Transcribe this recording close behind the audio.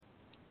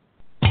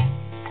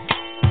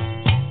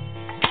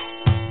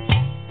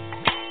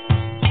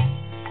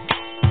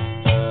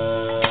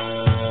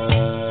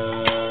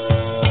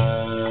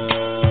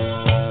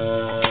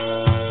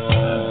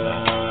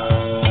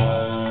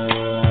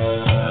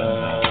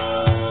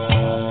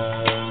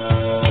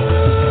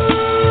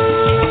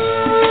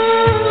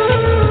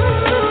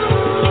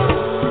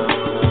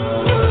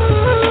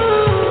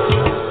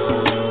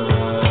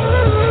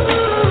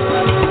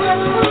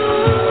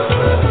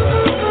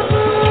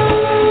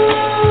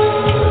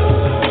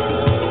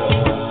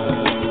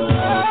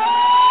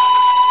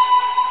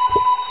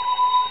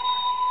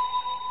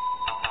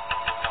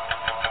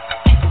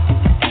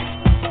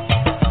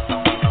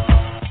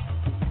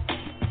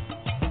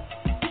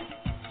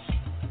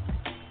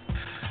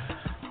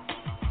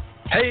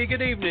Hey,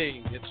 good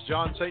evening. It's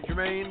John St.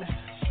 Germain,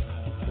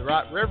 the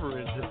Right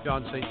Reverend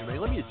John St. Germain.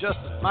 Let me adjust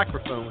this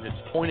microphone. It's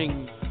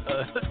pointing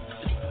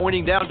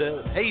down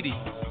to Haiti.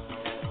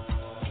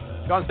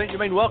 John St.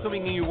 Germain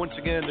welcoming you once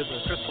again to the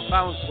Crystal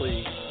Silence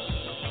League.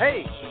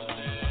 Hey,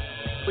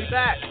 we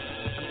back.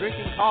 I'm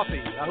drinking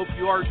coffee. I hope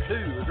you are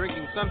too, or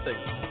drinking something.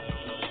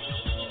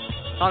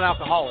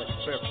 Non-alcoholic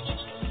beverage.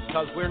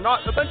 Because we're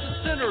not a bunch of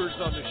sinners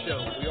on the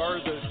show. We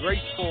are the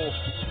graceful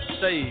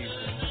saved.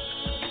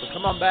 So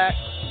come on back.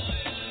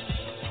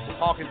 We'll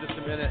talk in just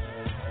a minute.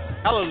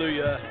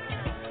 Hallelujah.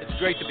 It's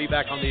great to be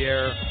back on the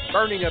air,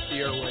 burning up the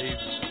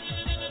airwaves,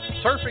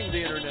 surfing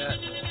the internet,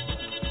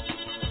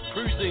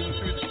 cruising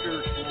through the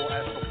spiritual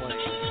astral plane.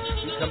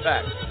 You come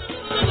back.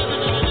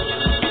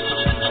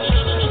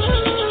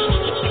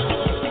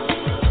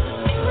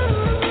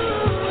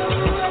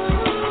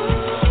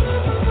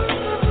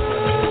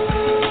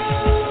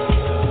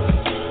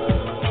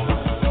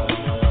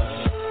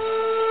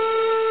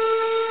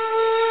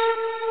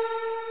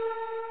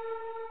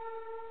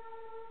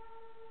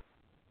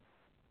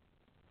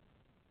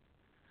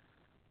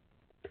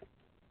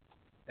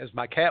 As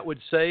my cat would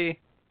say,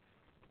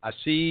 I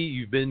see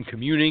you've been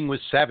communing with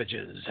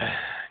savages. At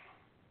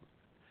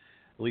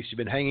least you've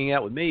been hanging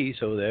out with me,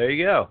 so there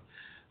you go.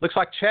 Looks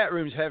like chat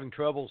room's having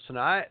troubles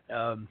tonight.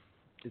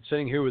 It's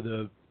sitting here with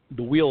the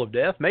wheel of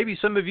death. Maybe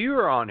some of you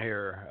are on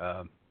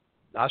here.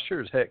 I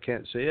sure as heck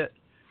can't see it.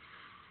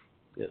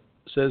 It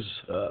says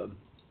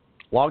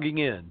logging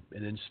in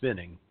and then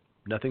spinning.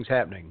 Nothing's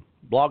happening.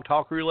 Blog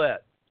Talk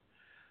Roulette.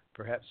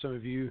 Perhaps some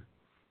of you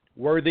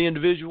worthy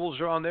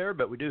individuals are on there,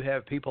 but we do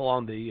have people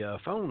on the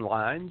phone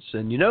lines.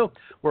 And, you know,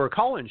 we're a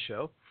call-in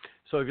show.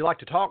 So if you'd like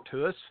to talk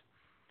to us,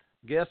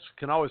 guests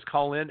can always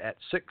call in at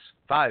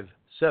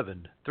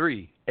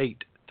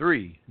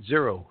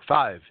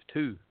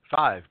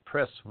 657-383-0525.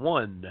 Press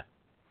 1.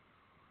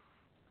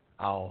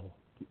 I'll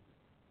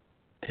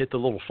hit the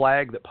little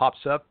flag that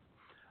pops up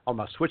on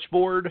my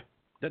switchboard.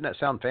 Doesn't that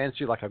sound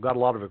fancy? Like I've got a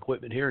lot of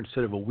equipment here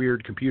instead of a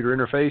weird computer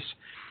interface.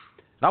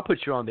 And I'll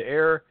put you on the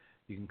air.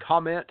 You can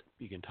comment,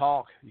 you can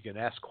talk, you can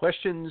ask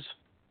questions.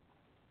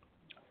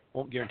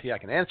 Won't guarantee I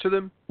can answer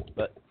them,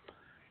 but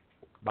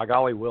by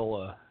golly,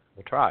 we'll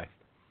try.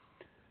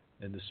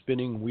 And the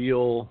spinning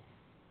wheel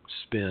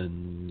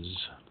spins.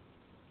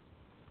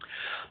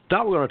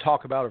 Now we're going to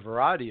talk about a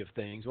variety of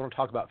things. We're going to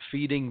talk about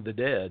feeding the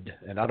dead,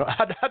 and I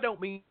don't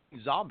mean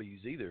zombies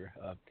either.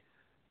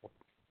 We'll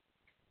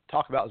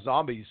talk about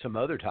zombies some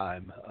other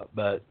time,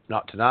 but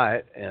not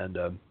tonight. And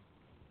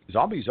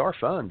zombies are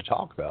fun to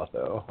talk about,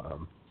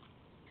 though.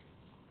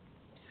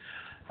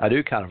 I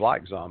do kind of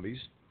like zombies.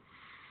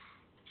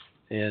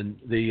 And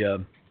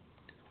the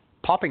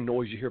popping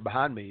noise you hear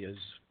behind me is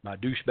my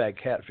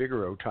douchebag cat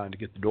Figaro trying to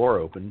get the door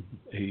open.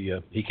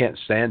 He can't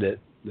stand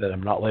it that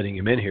I'm not letting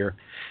him in here.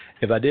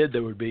 If I did,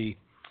 there would be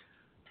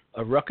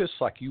a ruckus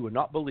like you would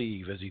not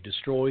believe as he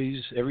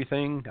destroys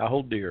everything I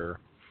hold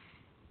dear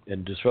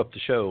and disrupt the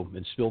show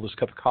and spill this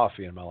cup of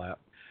coffee in my lap.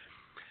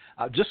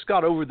 I just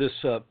got over this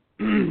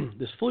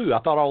this flu. I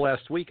thought all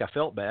last week I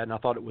felt bad, and I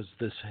thought it was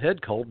this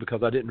head cold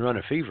because I didn't run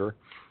a fever.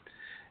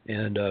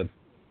 And I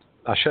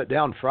shut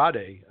down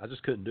Friday. I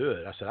just couldn't do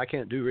it. I said, I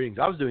can't do readings.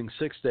 I was doing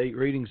 6 to 8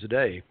 readings a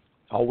day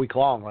all week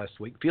long last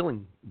week,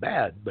 feeling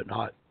bad, but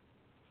not,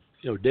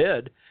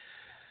 dead,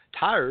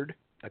 tired.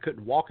 I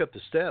couldn't walk up the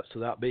steps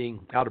without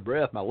being out of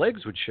breath. My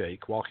legs would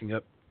shake walking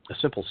up a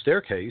simple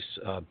staircase.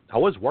 I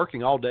was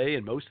working all day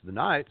and most of the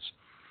nights.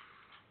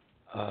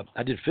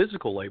 I did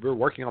physical labor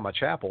working on my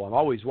chapel. I'm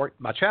always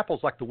my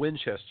chapel's like the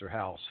Winchester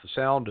house. The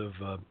sound of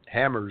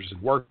hammers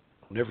and work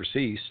never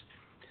cease.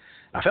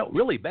 I felt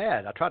really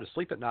bad. I tried to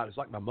sleep at night. It's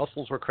like my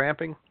muscles were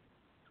cramping.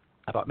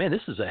 I thought, man,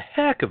 this is a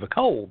heck of a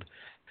cold.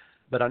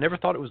 But I never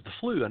thought it was the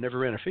flu. I never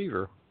ran a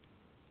fever.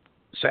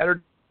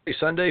 Saturday,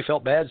 Sunday,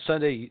 felt bad.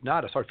 Sunday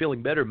night, I started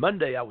feeling better.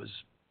 Monday, I was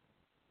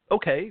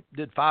okay.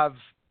 Did 5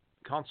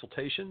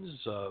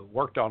 consultations,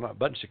 worked on a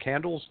bunch of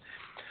candles.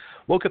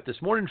 Woke up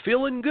this morning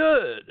feeling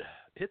good.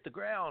 Hit the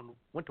ground,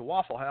 went to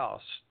Waffle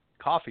House,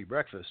 coffee,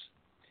 breakfast.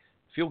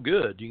 Feel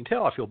good. You can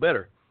tell I feel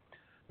better.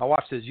 My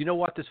wife says, you know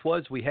what this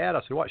was we had?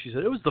 I said, what? She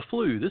said, it was the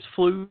flu. This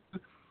flu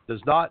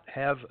does not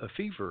have a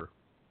fever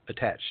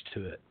attached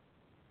to it.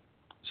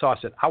 So I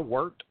said, I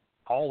worked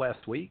all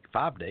last week,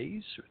 5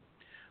 days,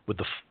 with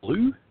the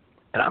flu.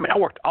 And I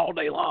worked all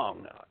day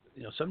long.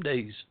 Some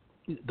days,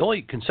 the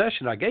only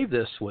concession I gave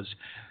this was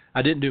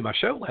I didn't do my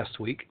show last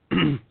week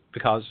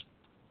because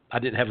I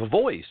didn't have a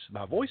voice.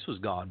 My voice was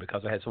gone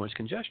because I had so much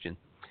congestion.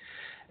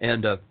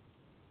 And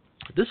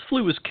this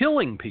flu was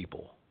killing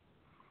people.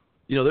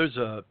 There's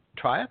a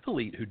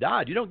triathlete who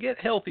died. You don't get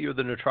healthier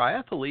than a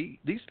triathlete.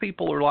 These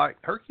people are like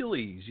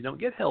Hercules. You don't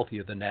get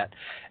healthier than that.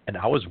 And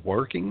I was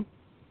working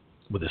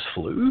with this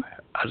flu.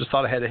 I just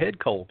thought I had a head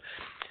cold.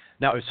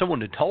 Now, if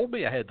someone had told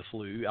me I had the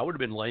flu, I would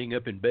have been laying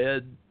up in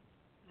bed,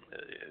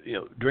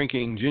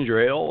 drinking ginger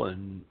ale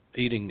and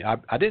eating.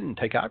 I didn't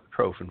take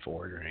ibuprofen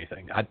for it or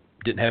anything. I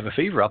didn't have a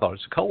fever. I thought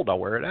it's a cold. I'll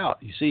wear it out.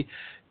 You see,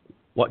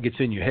 what gets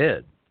in your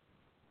head?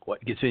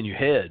 What gets in your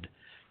head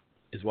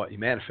is what you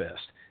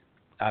manifest.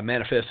 I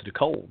manifested a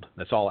cold.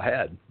 That's all I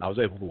had. I was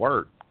able to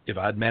work. If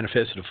I had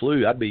manifested a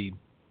flu, I'd be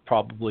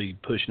probably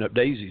pushing up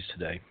daisies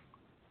today.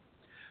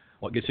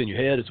 What gets in your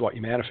head is what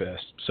you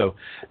manifest. So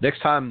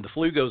next time the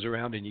flu goes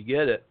around and you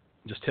get it,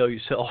 just tell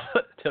yourself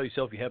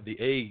you have the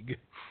egg.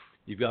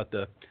 You've got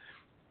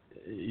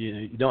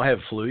you don't have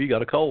a flu. You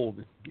got a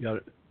cold. You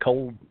got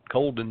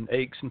cold and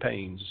aches and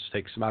pains. Just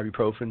take some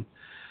ibuprofen,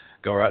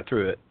 go right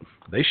through it.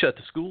 They shut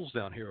the schools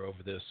down here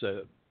over this.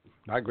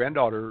 My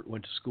granddaughter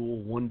went to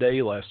school one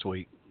day last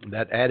week.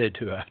 That added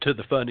to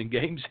the fun and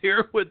games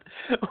here with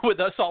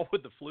us all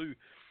with the flu.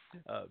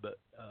 But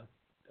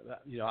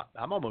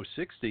I'm almost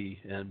 60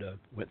 and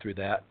went through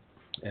that,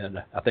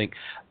 and I think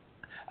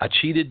I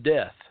cheated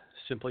death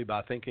simply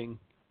by thinking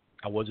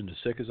I wasn't as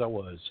sick as I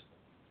was.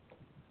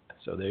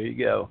 So there you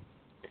go.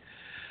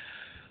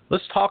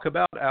 Let's talk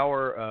about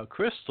our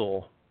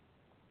crystal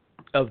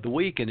of the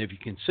week, and if you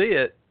can see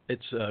it,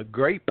 it's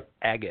grape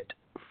agate.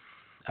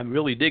 I'm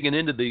really digging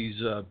into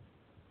these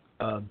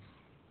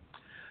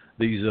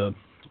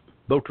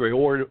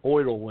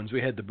botryoidal ones.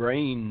 We had the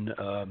brain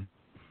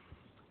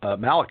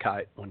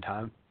malachite one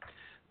time.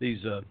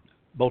 These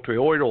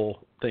botryoidal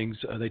things,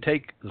 they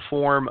take the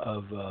form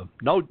of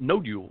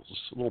nodules,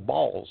 little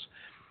balls,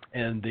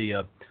 and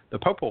the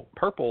purple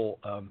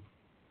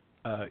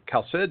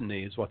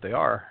chalcedony is what they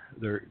are.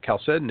 They're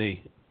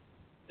chalcedony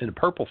in a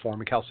purple form,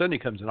 and chalcedony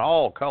comes in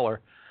all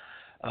color.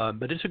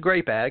 But it's a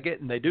grape agate,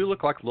 and they do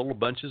look like little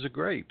bunches of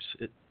grapes.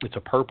 It's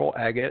a purple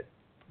agate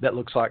that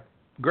looks like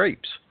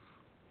grapes,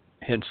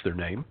 hence their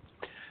name.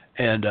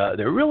 And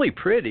they're really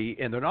pretty,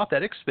 and they're not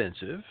that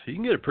expensive. You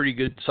can get a pretty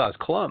good-sized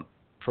clump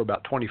for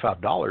about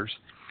 $25.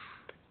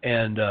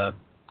 And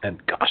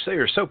gosh, they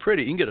are so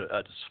pretty. You can get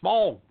a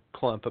small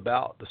clump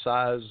about the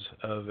size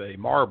of a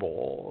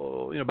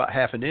marble, about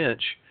half an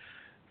inch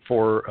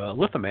for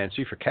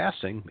lithomancy, for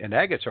casting. And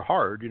agates are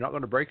hard. You're not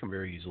going to break them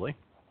very easily.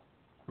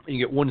 You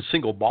get one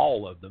single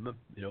ball of them,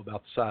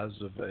 about the size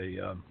of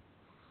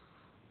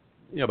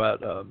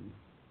about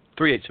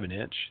 3/8 of an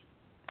inch,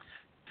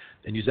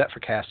 and use that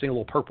for casting, a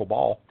little purple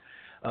ball.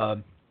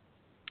 And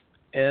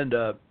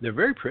they're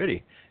very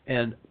pretty.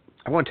 And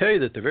I want to tell you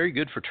that they're very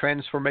good for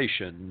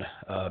transformation.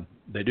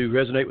 They do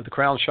resonate with the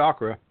crown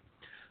chakra,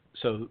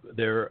 so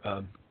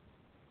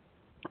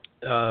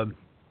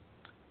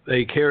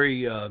they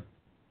carry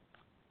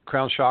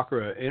crown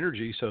chakra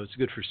energy, so it's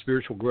good for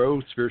spiritual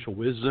growth, spiritual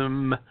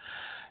wisdom.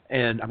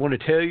 And I want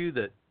to tell you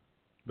that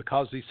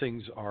because these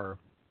things are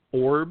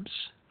orbs,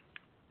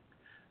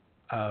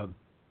 I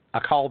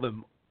call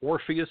them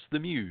Orpheus the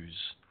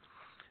Muse.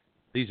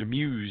 These are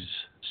muse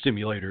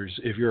stimulators.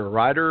 If you're a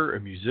writer, a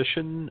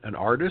musician, an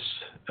artist,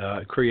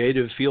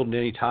 creative field in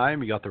any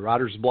time, you got the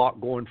writer's block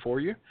going for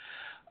you,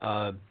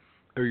 or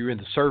you're in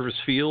the service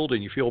field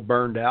and you feel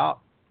burned out,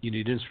 you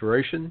need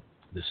inspiration,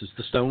 this is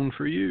the stone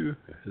for you.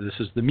 This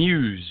is the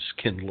muse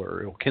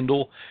kindler. It'll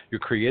kindle your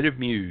creative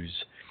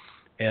muse.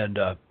 And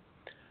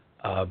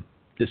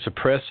it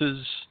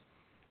suppresses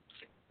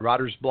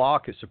writer's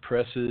block. It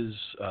suppresses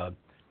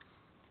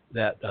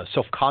that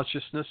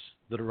self-consciousness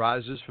that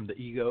arises from the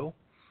ego.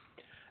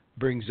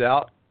 Brings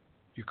out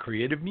your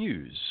creative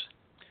muse.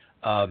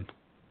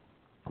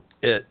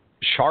 It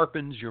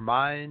sharpens your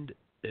mind.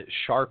 It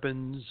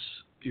sharpens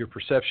your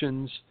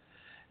perceptions.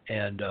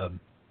 And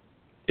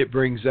it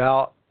brings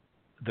out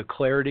the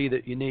clarity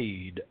that you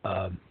need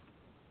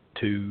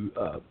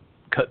to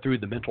cut through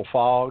the mental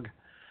fog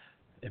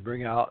and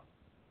bring out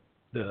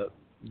the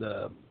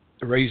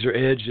razor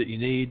edge that you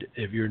need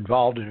if you're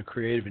involved in a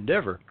creative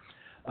endeavor.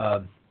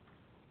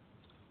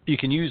 You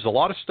can use a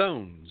lot of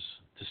stones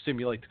to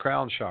stimulate the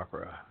crown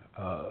chakra.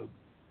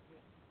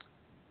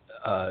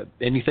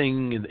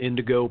 Anything in the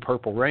indigo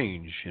purple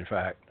range, in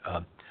fact.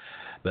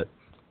 But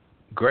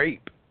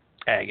grape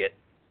agate.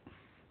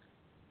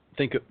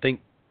 Think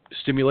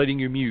stimulating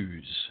your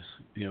muse.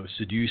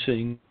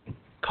 Seducing,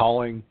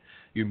 calling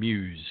your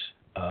muse.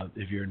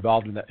 If you're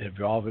involved in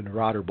a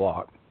writer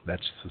block,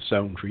 that's the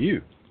stone for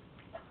you.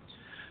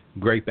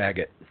 Grape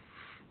agate.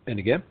 And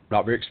again,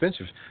 not very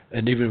expensive.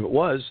 And even if it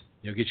was,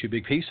 get you a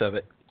big piece of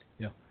it.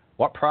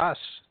 What price?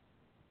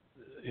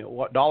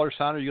 What dollar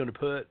sign are you going to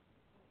put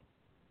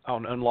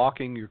on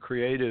unlocking your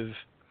creative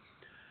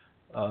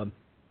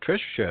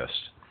treasure chest?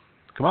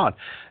 Come on.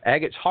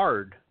 Agate's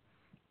hard.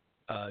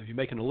 If you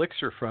make an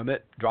elixir from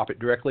it, drop it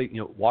directly,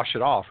 wash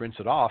it off, rinse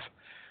it off.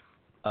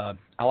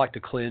 I like to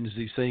cleanse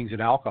these things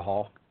in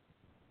alcohol.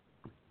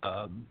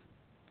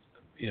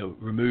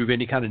 Remove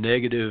any kind of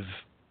negative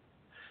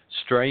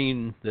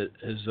strain that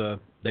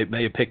they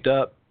may have picked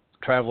up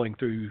traveling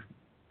through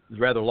the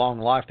rather long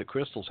life that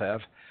crystals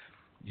have.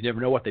 You never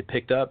know what they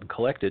picked up and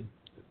collected.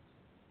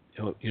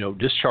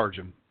 Discharge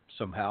them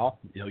somehow.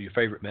 Your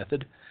favorite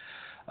method.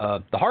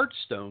 The hard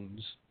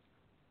stones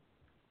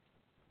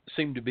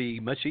seem to be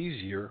much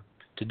easier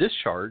to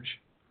discharge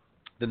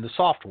than the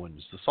soft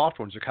ones. The soft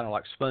ones are kind of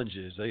like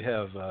sponges. They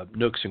have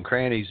nooks and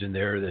crannies in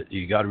there that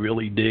you got to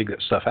really dig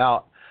that stuff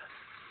out.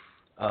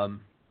 I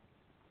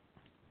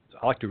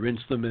like to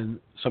rinse them in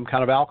some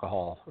kind of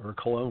alcohol or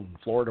cologne,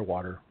 Florida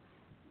water,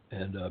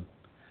 and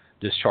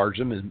discharge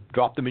them and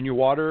drop them in your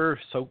water,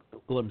 let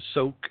them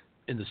soak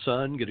in the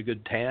sun, get a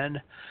good tan,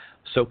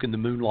 soak in the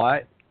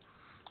moonlight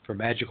for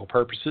magical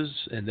purposes,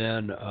 and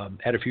then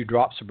add a few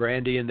drops of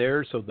brandy in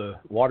there so the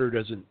water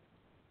doesn't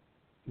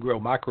grow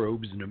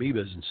microbes and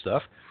amoebas and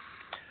stuff.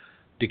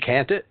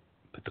 Decant it,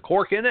 put the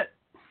cork in it,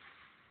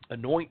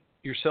 anoint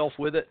yourself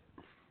with it,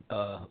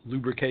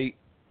 lubricate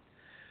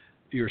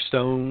your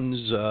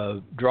stones,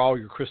 draw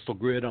your crystal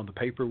grid on the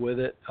paper with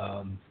it,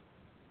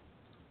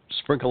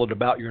 sprinkle it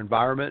about your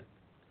environment.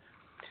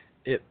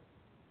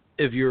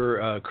 If you're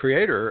a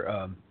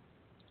creator,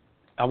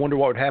 I wonder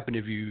what would happen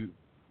if you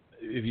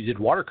did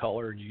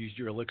watercolor and you used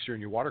your elixir in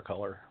your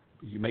watercolor.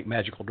 You make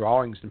magical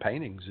drawings and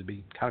paintings. It'd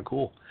be kind of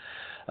cool.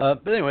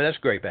 But anyway, that's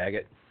grape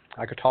agate.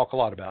 I could talk a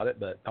lot about it,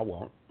 but I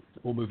won't.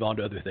 We'll move on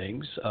to other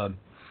things,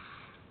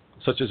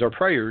 such as our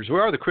prayers. We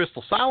are the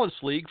Crystal Silence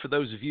League, for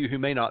those of you who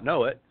may not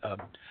know it. I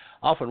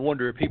often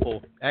wonder if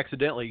people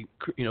accidentally,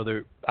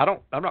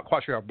 I'm not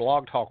quite sure how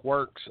Blog Talk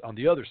works on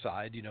the other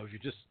side. If you're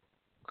just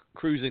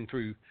cruising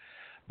through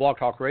Blog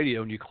Talk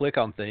Radio and you click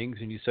on things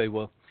and you say,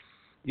 well,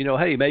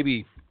 hey,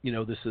 maybe,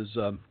 this is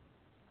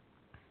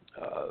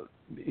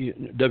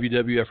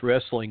WWF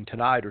Wrestling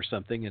Tonight or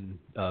something, and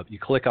you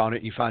click on it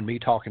and you find me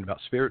talking about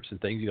spirits and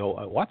things. You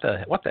go, what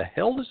the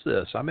hell is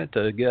this? I meant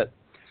to get,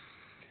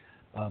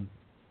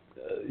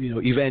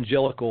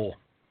 evangelical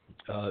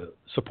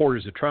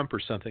supporters of Trump or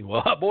something.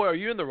 Well, boy, are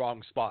you in the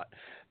wrong spot.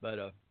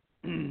 But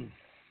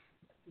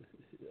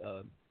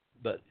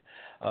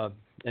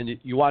and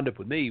you wind up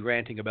with me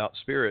ranting about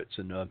spirits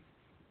and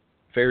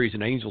fairies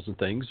and angels and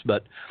things.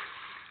 But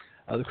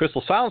the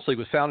Crystal Silence League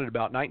was founded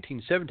about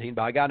 1917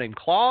 by a guy named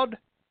Claude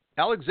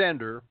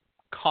Alexander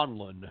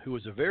Conlon, who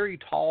was a very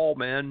tall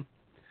man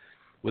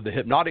with a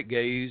hypnotic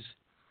gaze,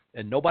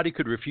 and nobody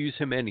could refuse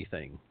him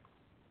anything.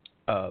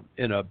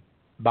 In a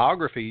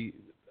biography,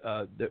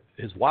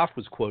 his wife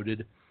was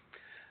quoted.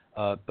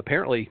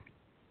 Apparently,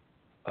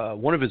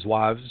 one of his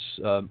wives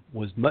he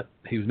was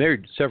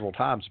married several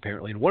times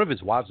apparently, and one of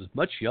his wives was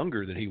much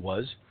younger than he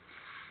was.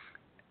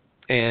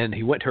 And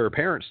he went to her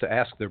parents to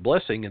ask their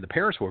blessing, and the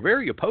parents were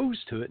very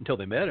opposed to it until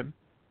they met him.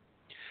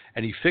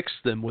 And he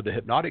fixed them with a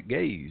hypnotic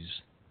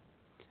gaze.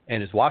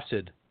 And his wife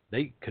said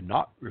they could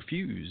not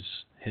refuse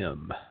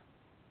him,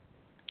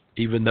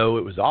 even though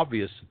it was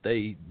obvious that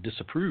they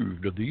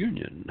disapproved of the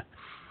union.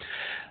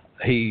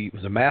 He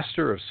was a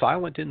master of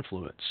silent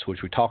influence,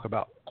 which we talk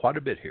about quite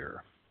a bit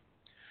here.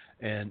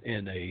 And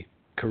in a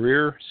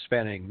career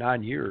spanning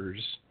 9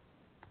 years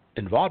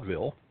in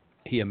vaudeville,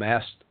 he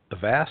amassed a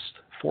vast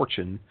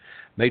fortune,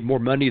 made more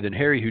money than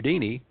Harry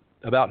Houdini,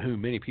 about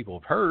whom many people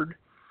have heard.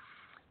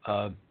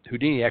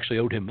 Houdini actually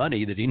owed him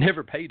money that he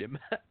never paid him,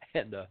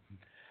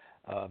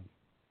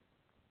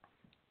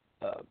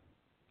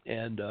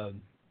 and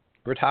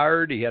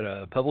retired. He had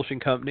a publishing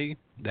company,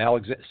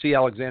 the C.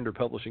 Alexander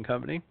Publishing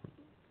Company,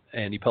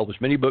 and he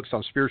published many books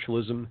on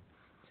spiritualism,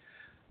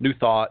 New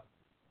Thought,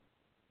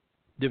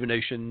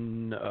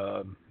 divination,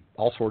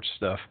 all sorts of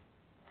stuff.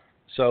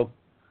 So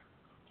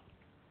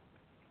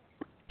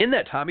in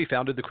that time, he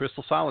founded the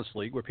Crystal Silence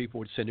League, where people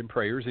would send him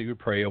prayers, and he would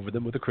pray over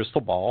them with a crystal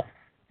ball.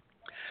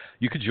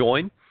 You could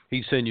join.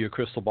 He'd send you a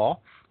crystal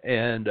ball,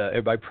 and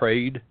everybody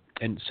prayed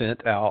and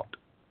sent out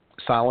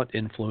silent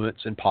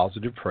influence and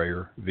positive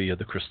prayer via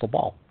the crystal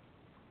ball,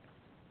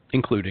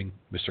 including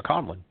Mr.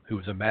 Conlon, who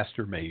was a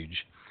master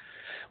mage.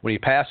 When he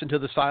passed into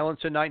the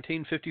silence in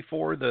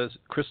 1954, the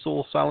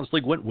Crystal Silence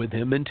League went with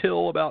him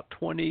until about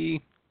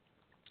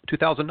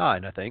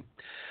 2009, I think.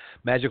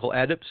 Magical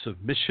Adepts of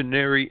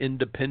Missionary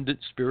Independent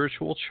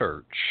Spiritual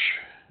Church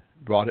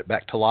brought it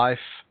back to life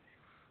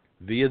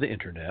via the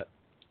internet.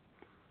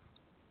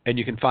 And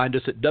you can find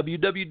us at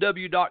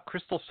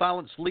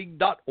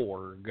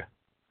www.crystalsilenceleague.org,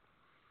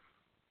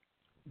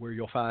 where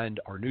you'll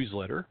find our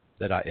newsletter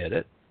that I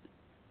edit,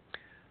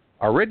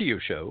 our radio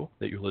show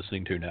that you're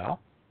listening to now,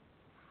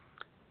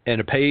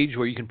 and a page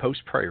where you can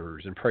post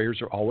prayers. And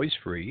prayers are always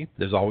free.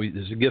 There's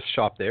a gift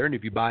shop there, and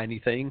if you buy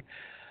anything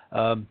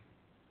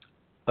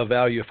a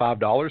value of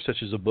 $5,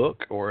 such as a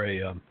book or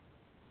a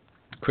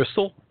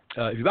crystal,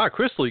 if you buy a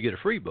crystal, you get a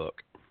free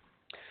book.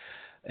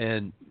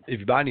 And if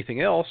you buy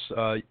anything else,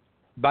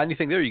 buy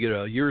anything there, you get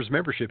a year's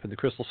membership in the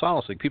Crystal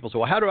Silence League. People say,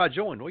 well, how do I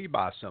join? Well, you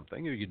buy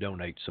something or you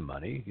donate some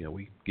money.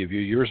 We give you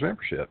a year's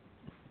membership.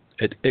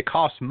 It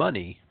costs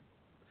money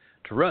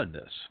to run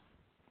this,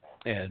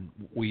 and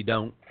we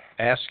don't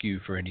ask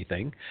you for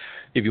anything.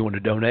 If you want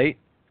to donate,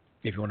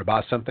 if you want to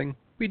buy something,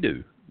 we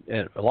do.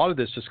 And a lot of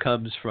this just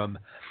comes from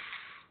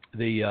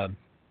the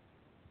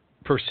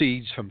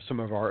proceeds from some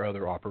of our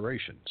other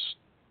operations.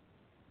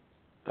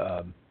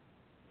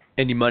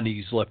 Any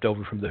monies left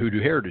over from the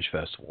Hoodoo Heritage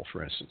Festival,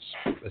 for instance,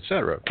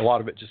 etc. A lot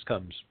of it just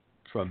comes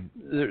from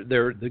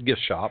the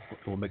gift shop.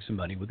 We'll make some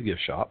money with the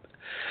gift shop.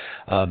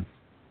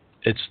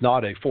 It's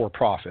not a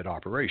for-profit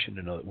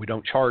operation. We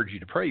don't charge you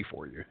to pray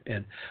for you.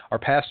 And our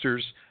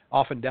pastors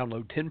often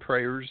download 10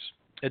 prayers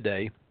a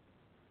day,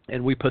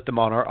 and we put them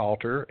on our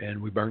altar,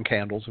 and we burn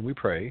candles, and we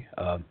pray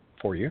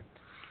for you.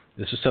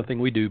 This is something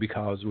we do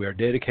because we are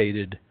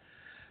dedicated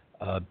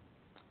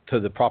to to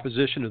the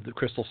proposition of the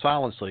Crystal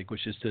Silence League,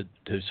 which is to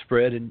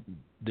spread and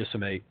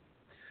disseminate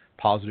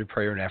positive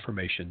prayer and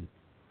affirmation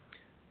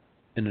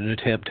in an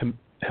attempt to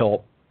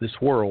help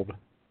this world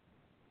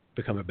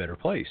become a better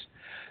place.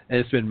 And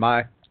it's been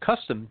my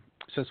custom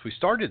since we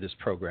started this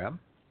program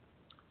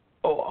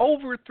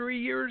over 3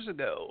 years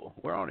ago.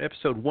 We're on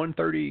episode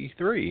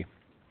 133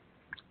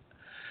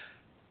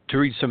 to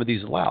read some of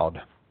these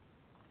aloud,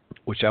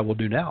 which I will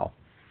do now.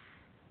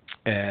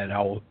 And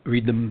I'll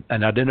read them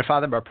and identify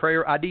them by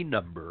prayer ID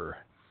number,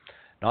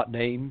 not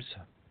names.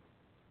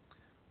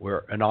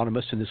 We're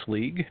anonymous in this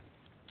league,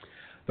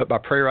 but by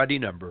prayer ID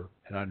number.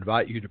 And I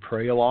invite you to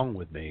pray along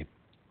with me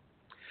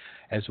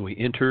as we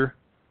enter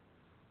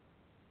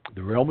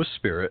the realm of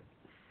spirit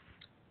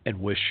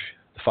and wish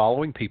the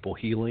following people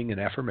healing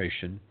and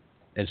affirmation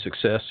and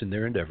success in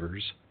their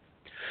endeavors.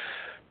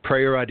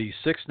 Prayer ID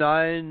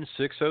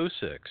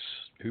 69606,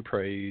 who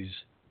prays,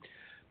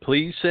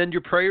 please send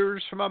your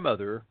prayers for my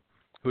mother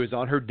who is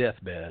on her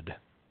deathbed.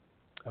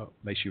 Oh,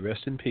 may she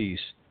rest in peace.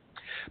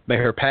 May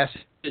her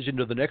passage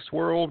into the next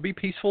world be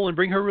peaceful and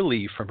bring her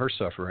relief from her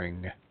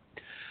suffering,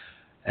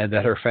 and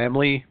that her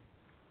family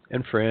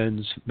and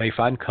friends may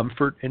find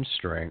comfort and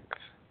strength.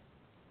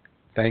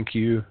 Thank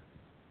you.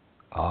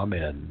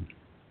 Amen.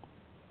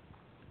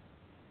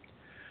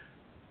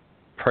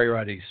 Prayer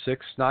ID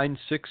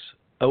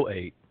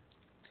 69608.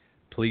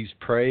 Please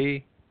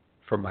pray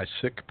for my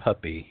sick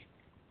puppy.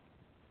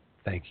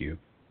 Thank you.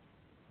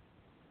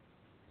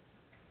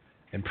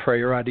 And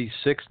prayer ID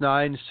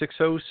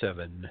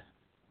 69607.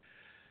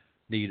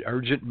 Need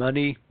urgent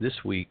money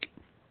this week.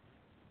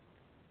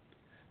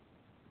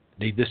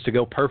 Need this to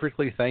go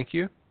perfectly. Thank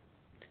you.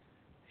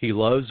 He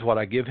loves what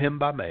I give him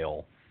by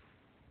mail.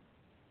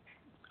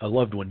 A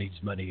loved one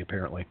needs money,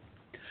 apparently.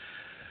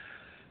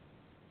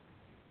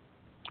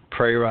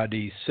 Prayer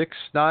ID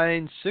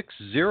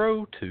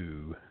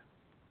 69602.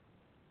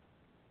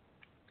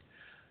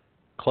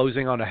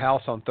 Closing on a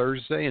house on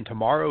Thursday, and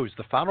tomorrow is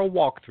the final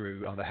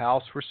walkthrough on the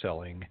house we're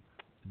selling.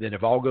 Then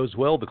if all goes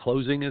well, the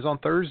closing is on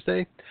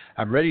Thursday.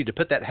 I'm ready to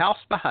put that house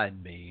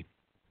behind me.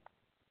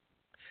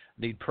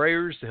 Need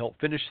prayers to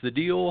help finish the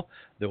deal.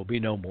 There will be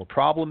no more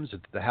problems.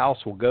 The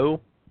house will go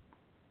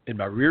in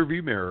my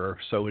rearview mirror.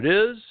 So it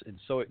is, and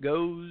so it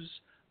goes.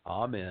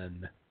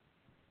 Amen.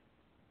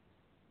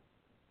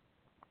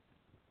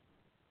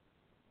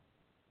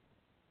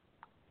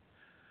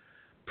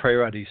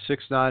 Prayer ID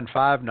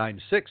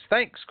 69596.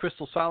 Thanks,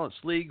 Crystal Silence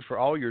League, for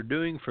all you're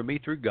doing for me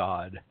through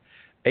God.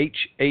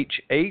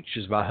 HHH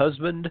is my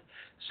husband.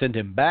 Send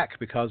him back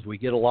because we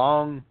get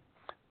along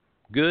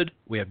good.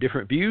 We have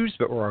different views,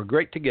 but we're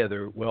great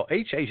together. Well,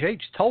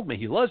 HHH told me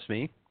he loves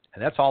me,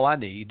 and that's all I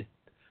need.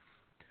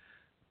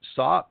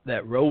 Stop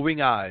that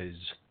roving eyes.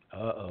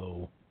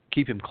 Uh-oh.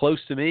 Keep him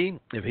close to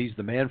me if he's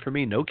the man for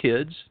me. No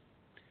kids.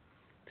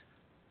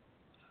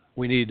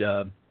 We need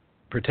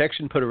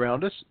protection put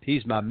around us.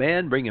 He's my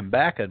man. Bring him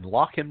back and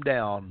lock him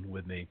down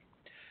with me.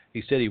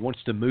 He said he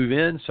wants to move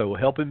in, so we'll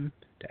help him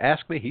to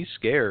ask me. He's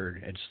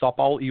scared. And stop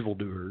all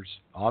evildoers.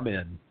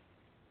 Amen.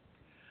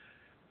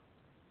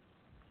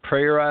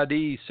 Prayer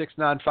ID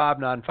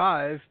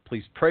 69595.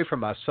 Please pray for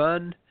my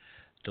son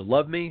to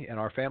love me and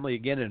our family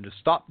again and to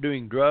stop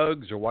doing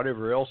drugs or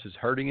whatever else is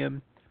hurting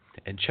him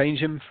and change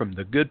him from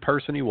the good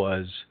person he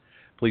was.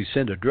 Please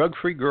send a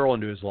drug-free girl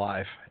into his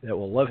life that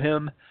will love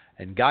him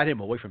and guide him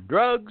away from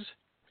drugs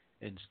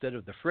instead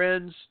of the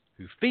friends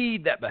who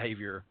feed that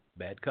behavior.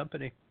 Bad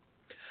company.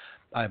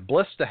 I am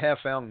blessed to have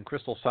found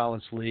Crystal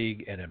Silence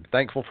League and am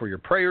thankful for your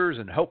prayers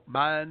and hope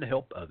mine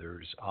help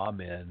others.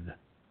 Amen.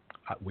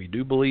 We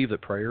do believe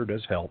that prayer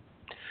does help.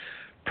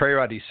 Prayer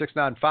ID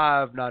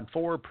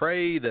 69594.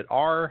 Pray that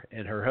R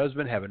and her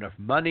husband have enough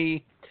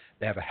money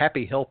to have a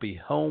happy, healthy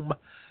home.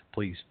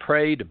 Please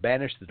pray to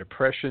banish the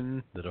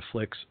depression that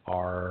afflicts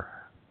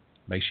R.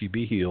 May she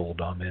be healed.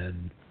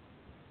 Amen.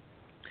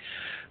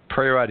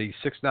 Prayer ID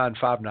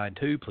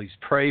 69592. Please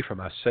pray for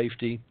my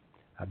safety.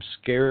 I'm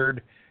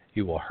scared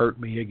he will hurt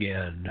me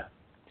again.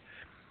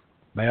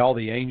 May all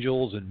the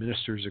angels and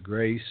ministers of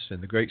grace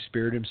and the Great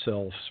Spirit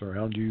himself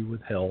surround you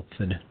with health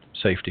and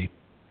safety.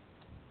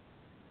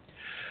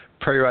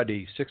 Prayer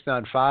ID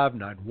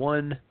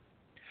 69591.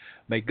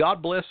 May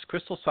God bless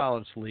Crystal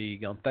Silence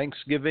League. On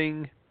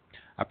Thanksgiving,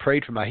 I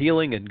prayed for my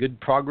healing and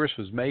good progress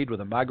was made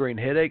with a migraine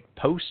headache,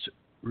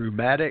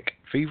 post-rheumatic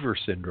fever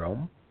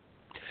syndrome,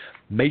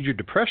 major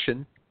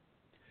depression,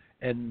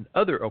 and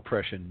other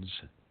oppressions.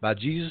 By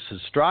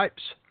Jesus'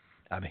 stripes,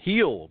 I'm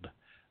healed.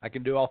 I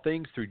can do all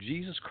things through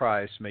Jesus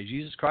Christ. May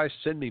Jesus Christ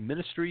send me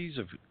ministries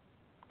of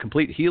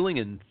complete healing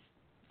and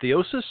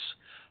theosis.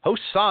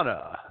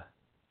 Hosanna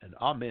and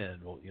amen.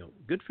 Well,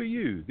 good for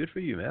you. Good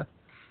for you, man.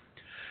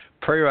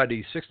 Prayer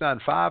ID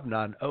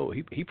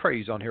 69590. He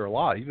prays on here a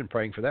lot. He's been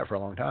praying for that for a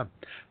long time.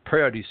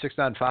 Prayer ID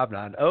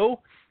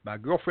 69590. My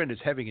girlfriend is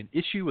having an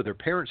issue with her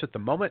parents at the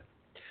moment.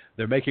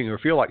 They're making her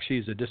feel like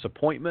she's a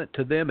disappointment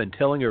to them and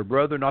telling her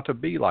brother not to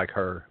be like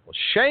her. Well,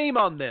 shame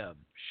on them.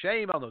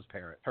 Shame on those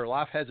parents. Her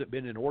life hasn't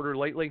been in order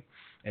lately,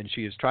 and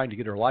she is trying to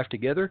get her life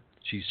together.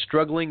 She's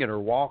struggling in her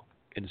walk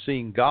and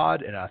seeing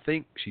God, and I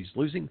think she's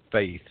losing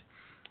faith.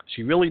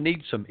 She really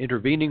needs some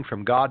intervening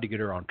from God to get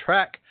her on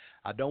track.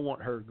 I don't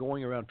want her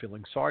going around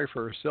feeling sorry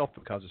for herself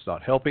because it's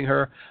not helping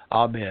her.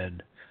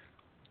 Amen.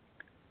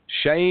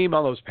 Shame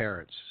on those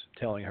parents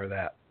telling her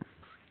that.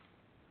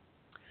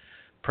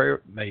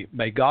 Prayer,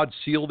 may God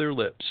seal their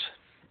lips.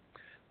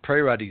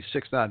 Prayer ID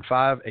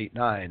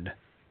 69589.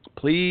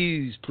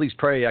 Please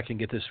pray I can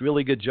get this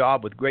really good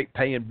job with great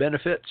pay and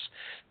benefits.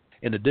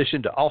 In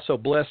addition to also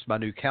bless my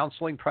new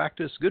counseling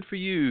practice. Good for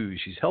you.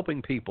 She's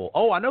helping people.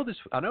 Oh, I know this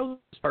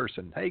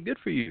person. Hey, good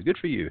for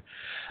you.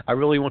 I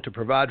really want to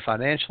provide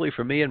financially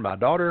for me and my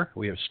daughter.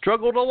 We have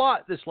struggled a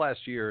lot this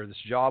last year. This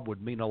job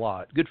would mean a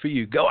lot. Good for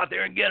you. Go out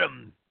there and get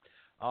them.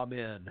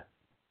 Amen.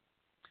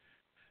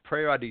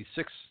 Prayer ID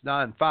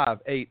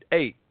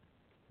 69588.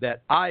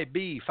 That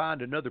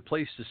find another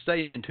place to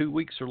stay in 2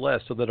 weeks or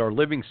less so that our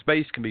living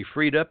space can be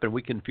freed up and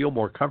we can feel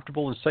more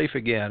comfortable and safe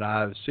again.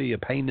 I see a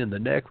pain in the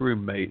neck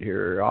roommate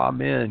here.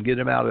 Amen. Get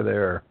him out of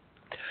there.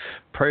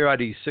 Prayer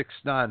ID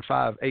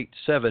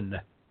 69587.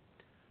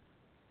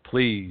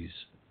 Please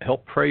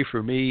help pray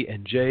for me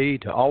and Jay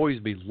to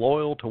always be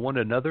loyal to one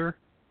another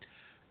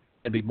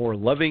and be more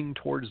loving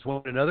towards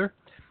one another.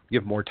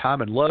 Give more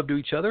time and love to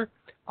each other.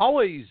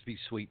 Always be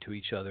sweet to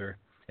each other.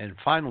 And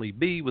finally,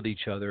 be with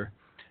each other.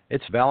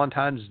 It's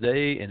Valentine's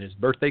Day and his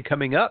birthday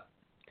coming up.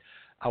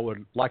 I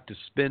would like to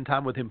spend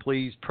time with him,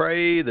 please.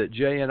 Pray that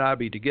Jay and I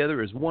be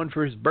together as one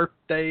for his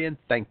birthday, and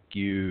thank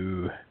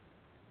you.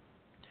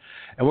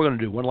 And we're going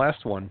to do one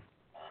last one.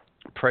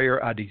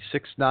 Prayer ID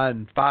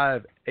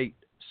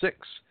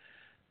 69586.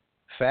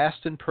 Fast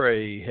and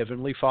pray.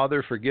 Heavenly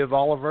Father, forgive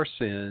all of our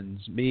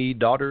sins, me,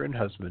 daughter, and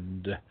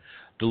husband.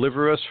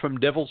 Deliver us from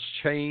devil's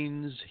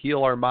chains.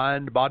 Heal our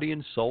mind, body,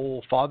 and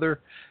soul.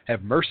 Father,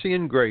 have mercy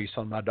and grace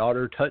on my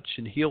daughter. Touch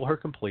and heal her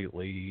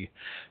completely.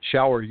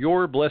 Shower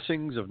your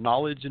blessings of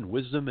knowledge and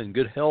wisdom and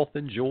good health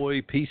and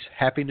joy, peace,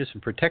 happiness,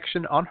 and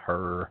protection on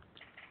her.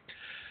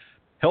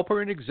 Help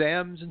her in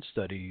exams and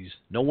studies.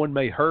 No one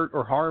may hurt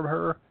or harm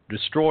her.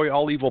 Destroy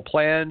all evil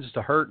plans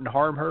to hurt and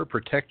harm her.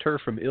 Protect her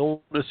from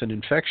illness and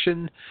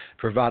infection.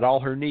 Provide all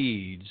her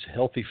needs.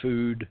 Healthy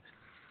food.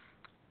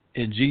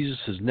 In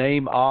Jesus'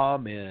 name,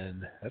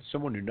 amen. That's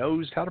someone who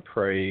knows how to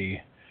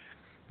pray.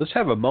 Let's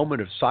have a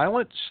moment of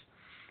silence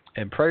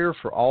and prayer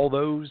for all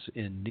those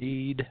in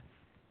need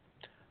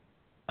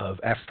of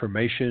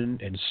affirmation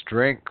and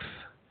strength,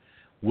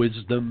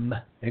 wisdom,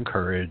 and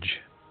courage.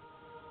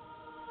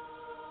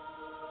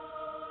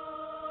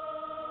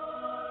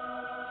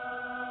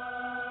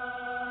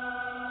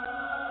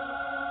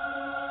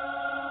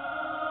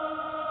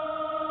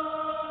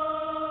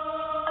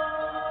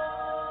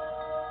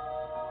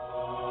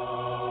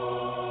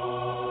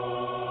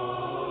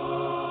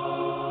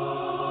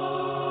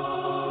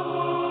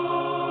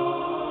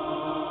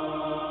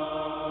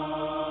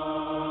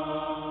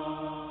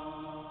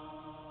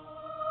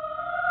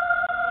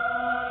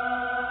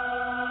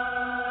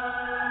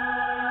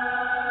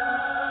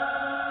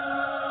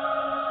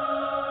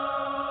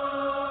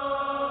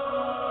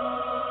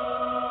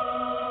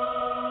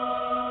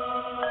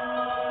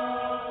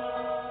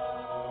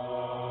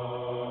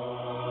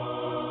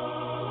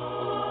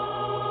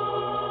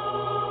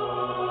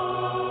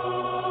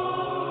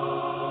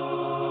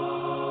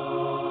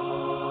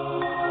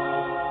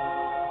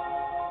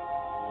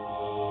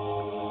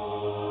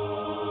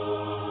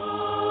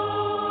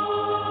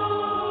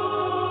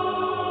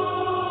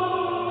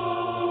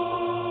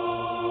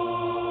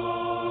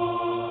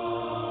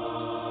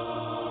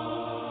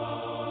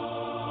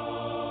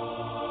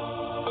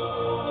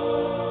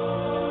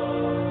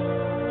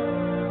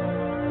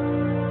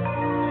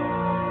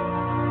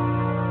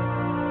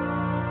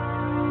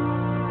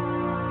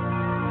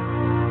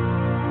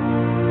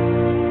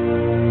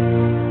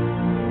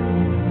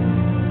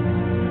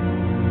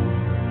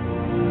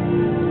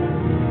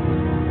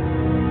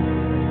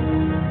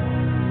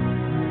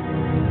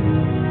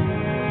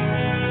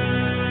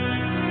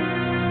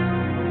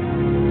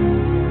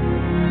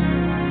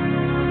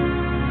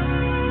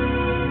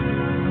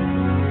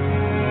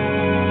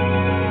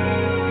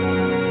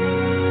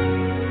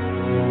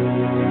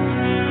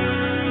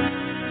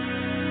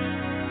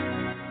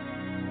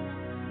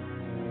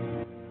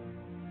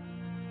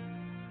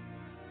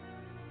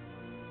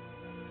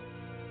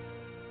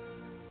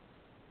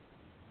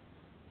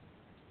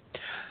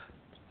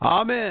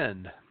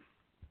 Amen.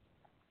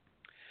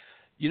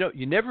 You know,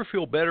 you never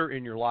feel better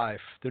in your life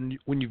than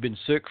when you've been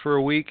sick for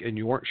a week and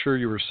you weren't sure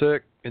you were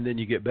sick, and then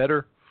you get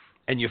better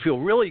and you feel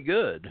really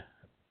good,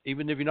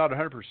 even if you're not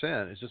 100%.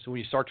 It's just when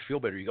you start to feel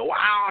better, you go,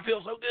 wow, I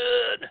feel so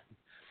good.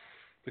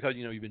 Because,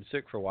 you know, you've been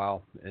sick for a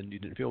while and you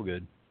didn't feel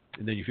good,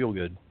 and then you feel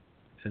good.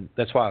 And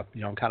that's why,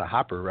 you know, I'm kind of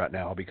hyper right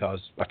now, because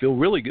I feel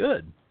really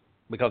good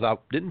because I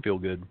didn't feel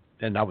good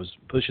and I was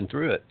pushing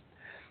through it.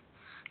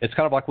 It's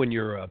kind of like when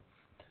you're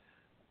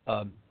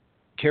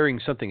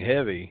carrying something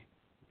heavy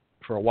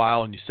for a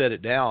while and you set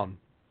it down,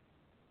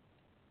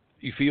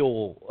 you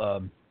feel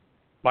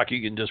like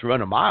you can just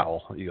run a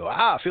mile. You go,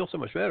 I feel so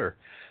much better.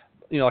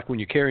 You know, like when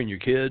you're carrying your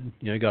kid,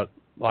 you know, you got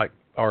like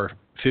our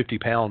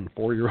 50-pound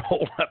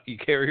 4-year-old. You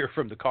carry her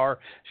from the car.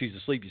 She's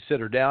asleep. You sit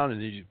her down,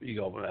 and you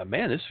go,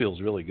 man, this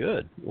feels really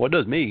good. What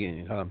does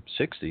me? I'm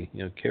 60.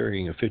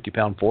 Carrying a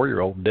 50-pound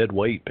 4-year-old dead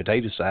weight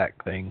potato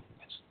sack thing.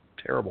 It's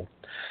terrible.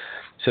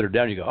 Sit her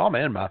down. You go, oh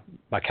man, my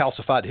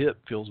calcified hip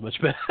feels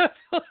much better.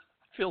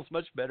 Feels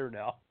much better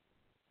now.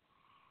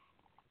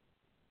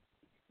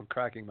 I'm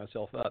cracking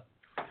myself up.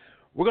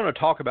 We're going to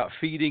talk about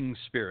feeding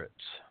spirits.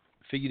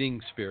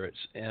 Feeding spirits,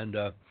 and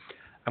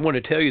I'm going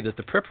to tell you that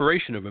the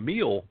preparation of a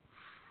meal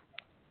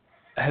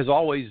has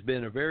always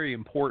been a very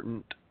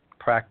important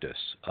practice.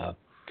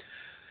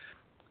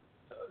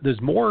 There's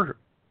more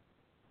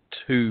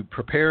to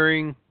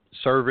preparing,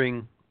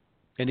 serving,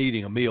 and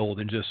eating a meal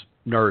than just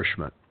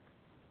nourishment.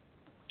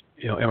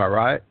 Am I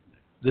right?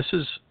 This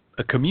is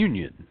a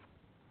communion.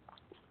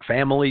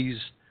 Families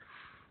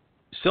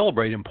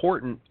celebrate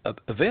important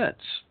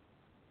events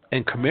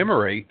and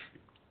commemorate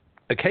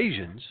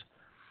occasions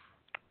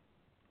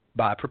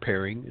by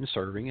preparing and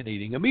serving and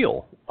eating a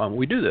meal.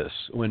 We do this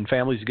when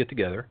families get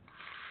together.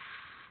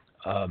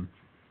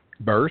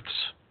 Births,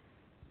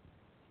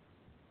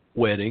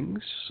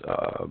 weddings,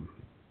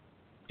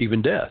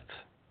 even death.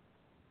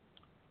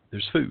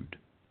 There's food.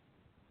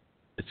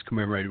 It's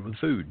commemorated with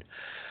food.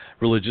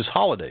 Religious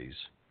holidays,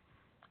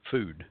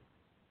 food.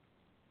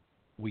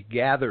 We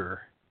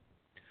gather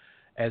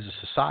as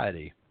a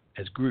society,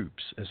 as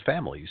groups, as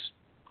families,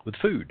 with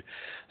food.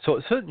 So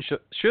it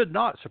should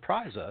not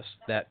surprise us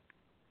that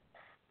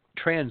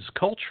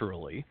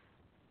transculturally,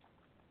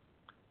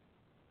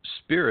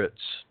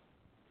 spirits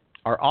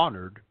are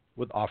honored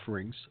with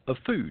offerings of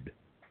food.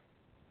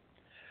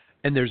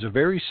 And there's a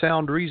very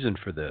sound reason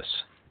for this.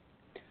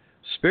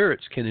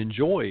 Spirits can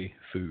enjoy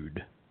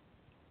food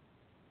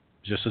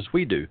just as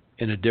we do,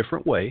 in a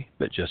different way,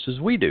 but just as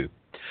we do.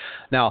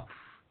 Now,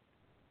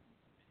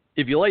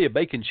 if you lay a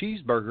bacon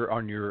cheeseburger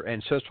on your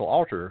ancestral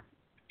altar,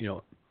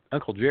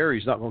 Uncle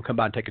Jerry's not going to come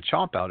by and take a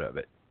chomp out of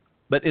it.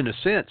 But in a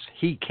sense,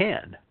 he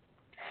can.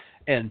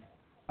 And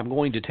I'm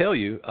going to tell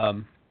you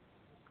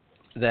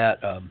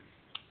that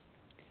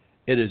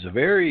it is a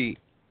very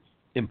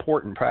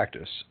important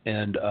practice.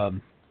 And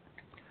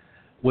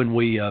when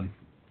we are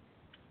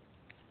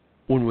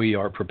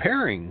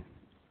preparing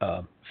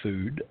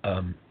food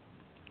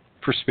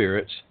for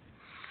spirits,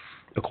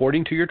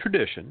 according to your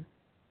tradition,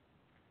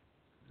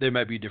 there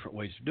might be different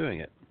ways of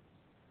doing it.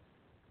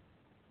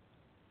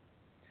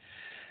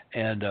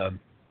 And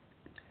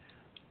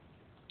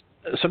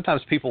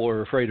sometimes people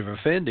are afraid of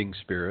offending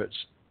spirits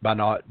by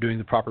not doing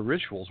the proper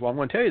rituals. Well, I'm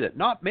going to tell you that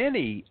not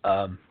many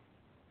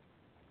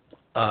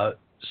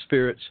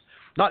spirits,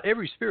 not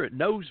every spirit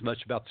knows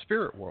much about the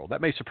spirit world.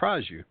 That may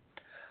surprise you.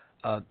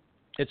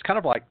 It's kind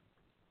of like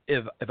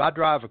if I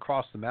drive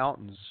across the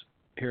mountains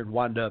here and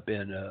wind up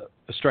in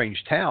a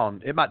strange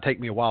town, it might take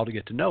me a while to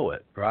get to know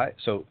it, right?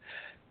 So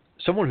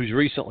someone who's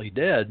recently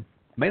dead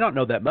may not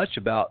know that much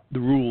about the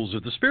rules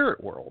of the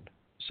spirit world.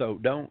 So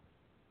don't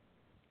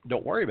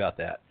worry about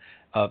that.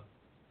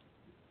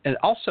 And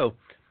also,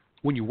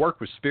 when you work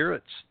with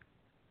spirits,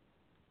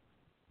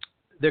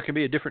 there can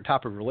be a different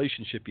type of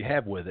relationship you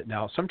have with it.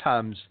 Now,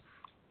 sometimes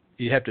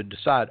you have to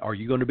decide, are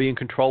you going to be in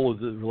control of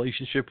the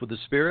relationship with the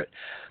spirit,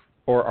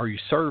 or are you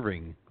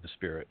serving the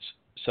spirits?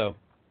 So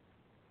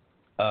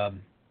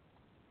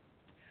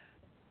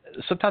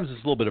sometimes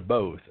it's a little bit of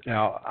both.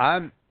 Now,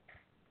 I'm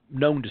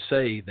known to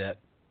say that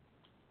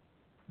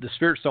the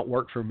spirits don't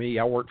work for me,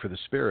 I work for the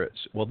spirits.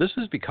 Well, this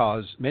is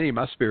because many of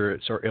my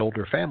spirits are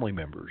elder family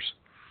members.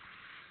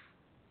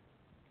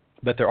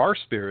 But there are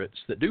spirits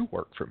that do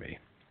work for me,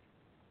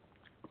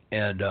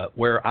 and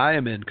where I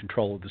am in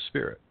control of the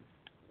spirit.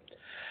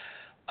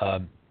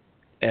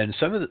 And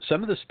some of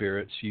the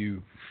spirits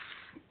you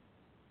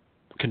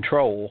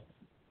control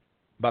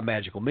by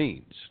magical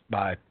means,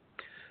 by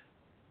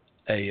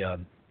a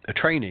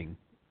training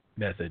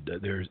method.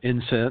 There's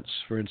incense,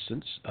 for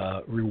instance,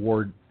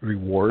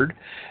 reward,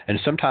 and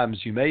sometimes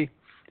you may,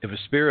 if a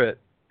spirit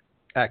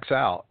acts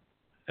out,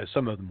 as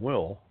some of them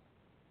will,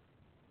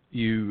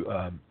 you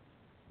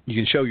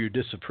can show your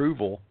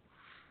disapproval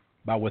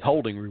by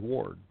withholding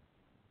reward.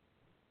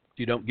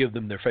 You don't give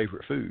them their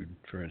favorite food,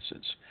 for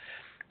instance.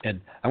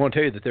 And I want to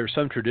tell you that there are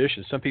some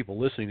traditions, some people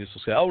listening to this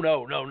will say, oh,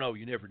 no,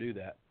 you never do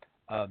that.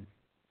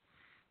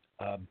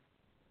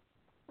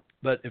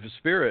 But if a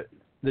spirit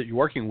that you're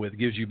working with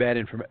gives you bad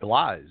information,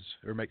 lies,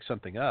 or makes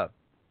something up,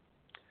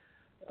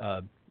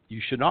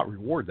 you should not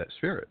reward that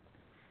spirit.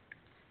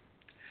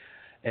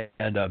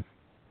 And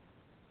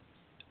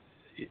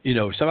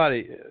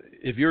somebody,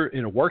 if you're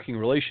in a working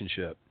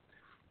relationship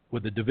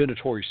with a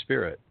divinatory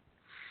spirit,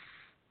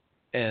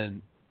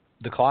 and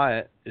the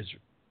client is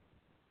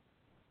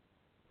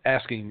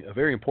asking a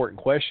very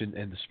important question,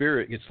 and the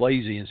spirit gets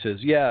lazy and says,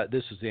 yeah,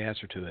 this is the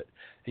answer to it.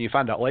 And you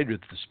find out later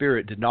that the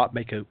spirit did not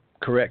make a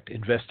correct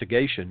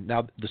investigation.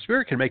 Now, the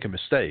spirit can make a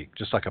mistake,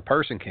 just like a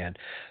person can,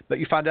 but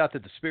you find out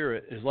that the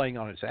spirit is laying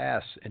on its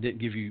ass and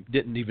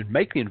didn't even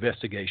make the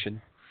investigation,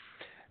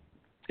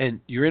 and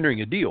you're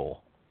entering a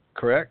deal,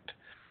 correct?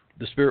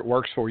 The spirit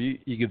works for you,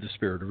 you give the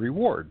spirit a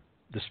reward.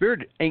 the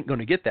spirit ain't going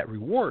to get that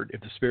reward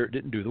if the spirit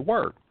didn't do the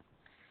work.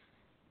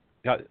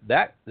 Now,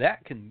 that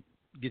can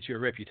get you a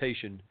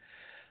reputation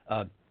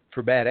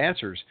for bad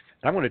answers.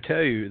 And I'm going to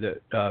tell you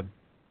that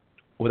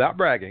without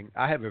bragging,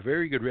 I have a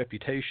very good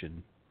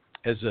reputation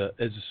as a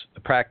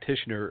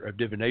practitioner of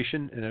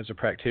divination and as a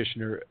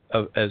practitioner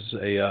of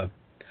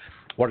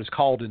what is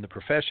called in the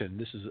profession.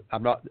 This is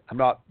I'm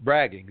not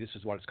bragging. This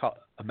is what it's called,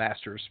 a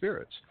master of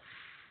spirits.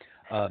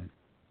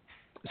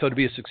 So to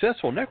be a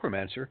successful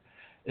necromancer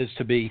is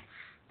to be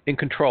in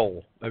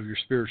control of your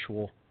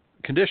spiritual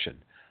condition.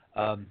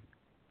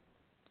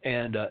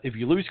 And if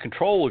you lose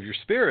control of your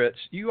spirits,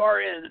 you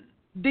are in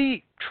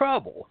deep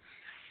trouble.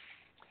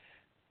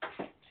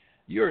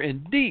 You're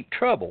in deep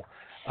trouble.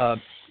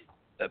 And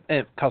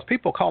because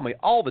people call me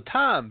all the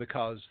time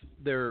because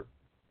they're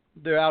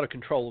out of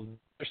control of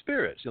their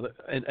spirits.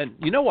 And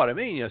you know what I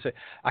mean. Say,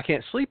 I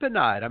can't sleep at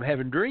night. I'm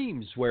having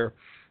dreams where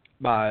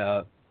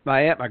my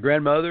aunt, my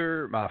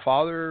grandmother, my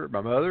father,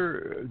 my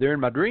mother, they're in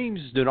my dreams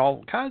doing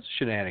all kinds of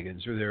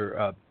shenanigans,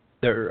 or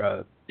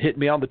they're hitting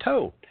me on the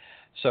toe.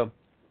 So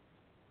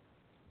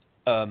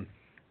I'm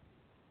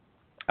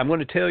going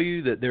to tell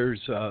you that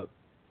there's a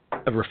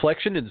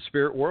reflection in the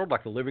spirit world,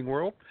 like the living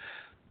world,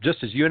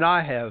 just as you and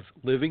I have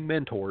living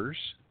mentors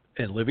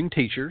and living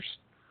teachers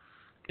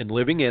and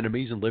living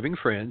enemies and living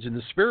friends. In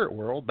the spirit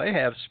world, they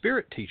have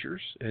spirit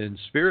teachers and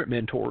spirit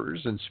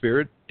mentors and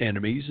spirit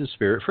enemies and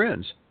spirit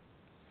friends.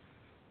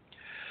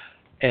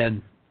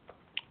 And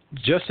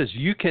just as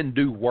you can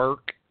do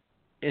work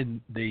in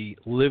the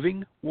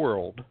living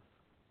world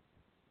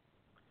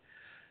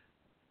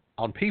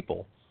on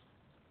people,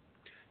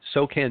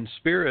 so can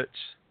spirits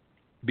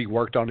be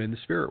worked on in the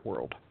spirit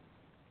world.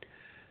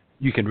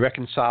 You can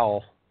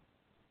reconcile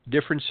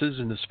differences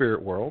in the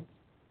spirit world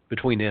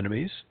between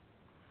enemies.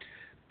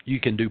 You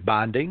can do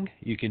binding.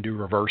 You can do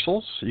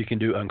reversals. You can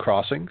do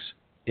uncrossings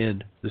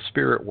in the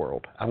spirit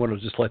world. I want to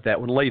just let that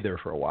one lay there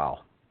for a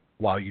while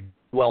you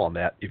dwell on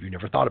that if you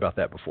never thought about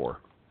that before.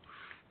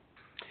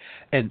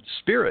 And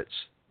spirits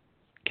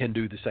can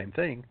do the same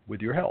thing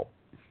with your help.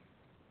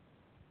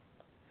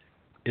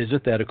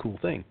 Isn't that a cool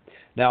thing?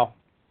 Now,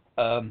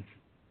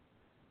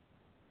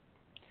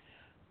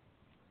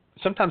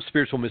 sometimes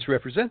spirits will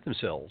misrepresent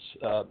themselves.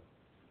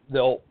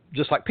 They'll,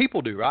 just like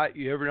people do, right?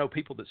 You ever know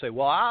people that say,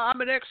 well,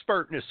 I'm an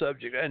expert in this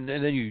subject, and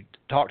then you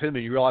talk to them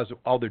and you realize that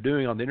all they're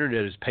doing on the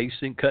internet is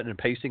cutting and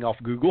pasting off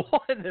Google,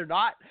 and they're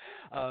not.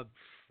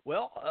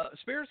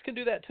 Spirits can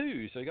do that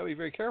too, so you got to be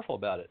very careful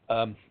about it.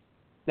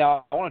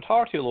 Now, I want to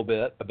talk to you a little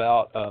bit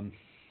about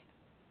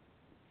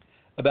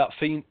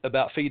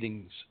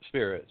feeding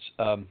spirits.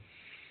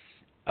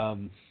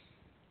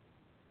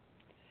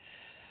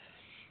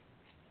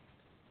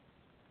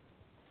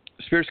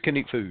 Spirits can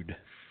eat food.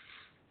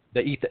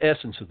 They eat the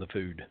essence of the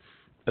food.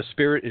 A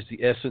spirit is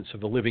the essence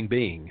of a living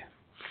being.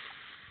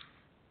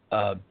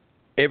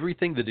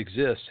 Everything that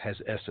exists has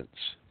essence.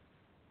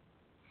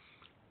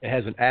 It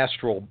has an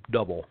astral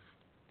double.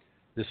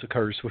 This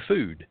occurs with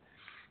food.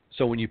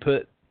 So when you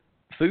put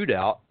food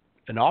out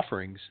and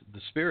offerings,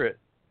 the spirit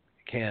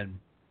can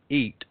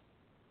eat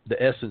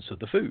the essence of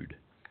the food.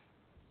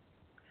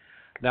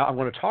 Now I'm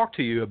going to talk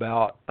to you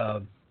about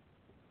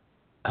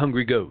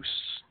hungry ghosts.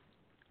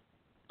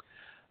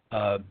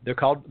 They're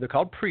called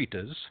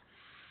pretas,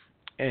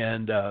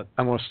 and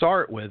I'm going to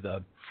start with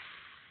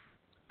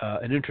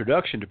an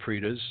introduction to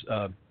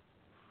pretas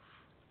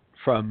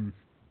from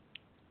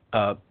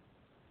a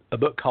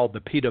book called the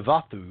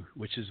Pitavatu,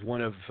 which is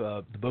one of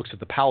the books of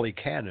the Pali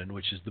Canon,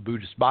 which is the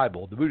Buddhist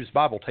Bible. The Buddhist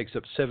Bible takes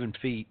up 7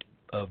 feet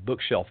of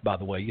bookshelf, by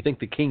the way. You think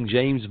the King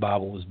James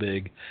Bible is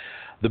big.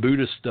 The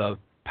Buddhist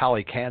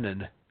Pali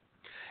Canon,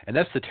 and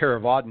that's the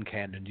Theravadan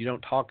Canon. You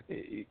don't talk,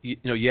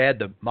 you add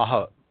the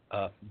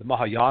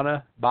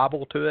Mahayana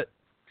Bible to it,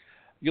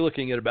 you're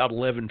looking at about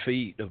 11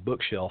 feet of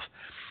bookshelf.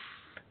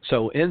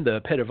 So in the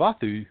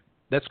Pitavatu,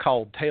 that's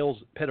called Tales.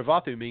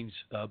 Pitavatu means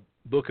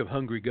Book of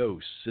Hungry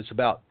Ghosts. It's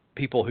about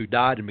people who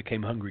died and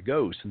became hungry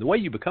ghosts. And the way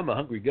you become a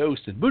hungry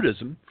ghost in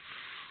Buddhism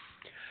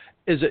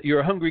is that you're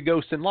a hungry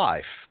ghost in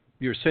life.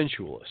 You're a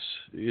sensualist.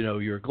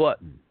 You're a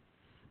glutton.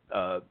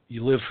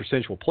 You live for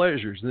sensual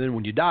pleasures. And then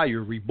when you die,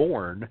 you're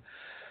reborn.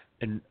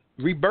 And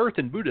rebirth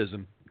in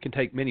Buddhism can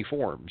take many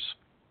forms.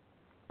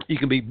 You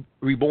can be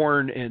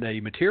reborn in a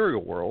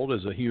material world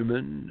as a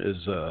human,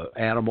 as an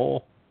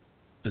animal,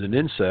 as an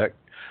insect,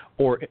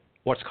 or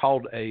what's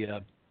called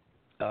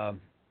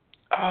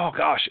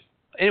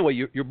anyway,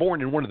 you're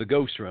born in one of the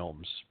ghost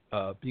realms.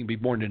 You can be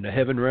born in the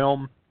heaven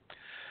realm.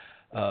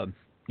 You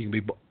can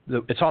be.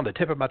 It's on the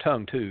tip of my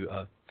tongue too.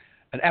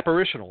 An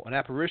apparitional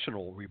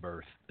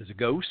rebirth is a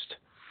ghost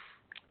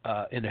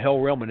in the hell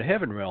realm and the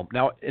heaven realm.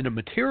 Now, in the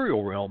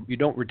material realm, you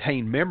don't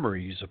retain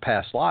memories of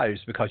past lives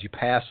because you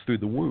pass through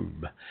the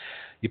womb.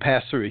 You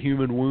pass through a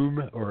human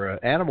womb or an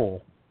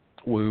animal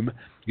womb.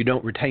 You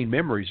don't retain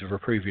memories of a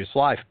previous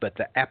life. But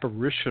the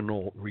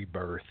apparitional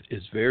rebirth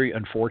is very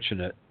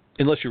unfortunate.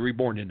 Unless you're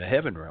reborn in the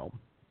heaven realm,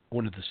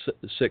 one of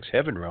the 6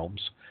 heaven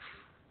realms,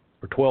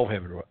 or 12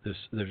 heaven realms.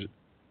 There's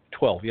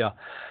 12, yeah.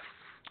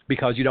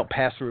 because you don't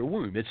pass through a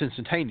womb. It's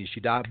instantaneous.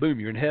 You die, boom,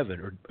 you're in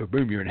heaven, or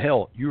boom, you're in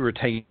hell. You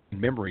retain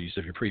memories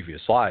of your previous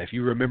life.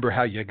 You remember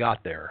how you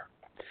got there.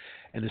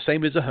 And the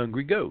same as a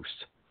hungry ghost.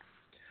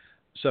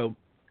 So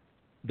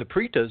the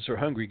pretas, or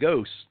hungry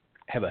ghosts,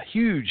 have a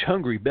huge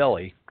hungry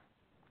belly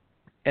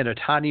and a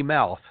tiny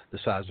mouth the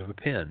size of a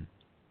pin.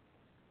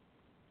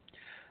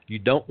 You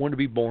don't want to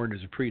be born as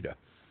a preta.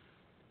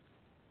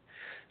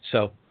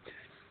 So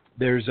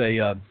there's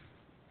a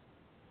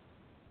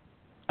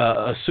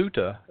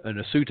sutta, and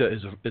a sutta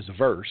is a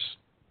verse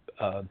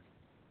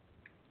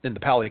in the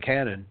Pali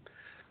Canon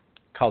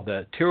called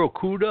the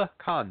Tirukuda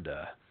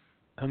Kanda,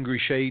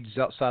 hungry shades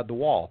outside the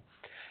wall.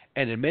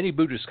 And in many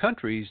Buddhist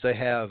countries, they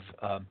have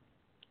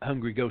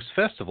hungry ghost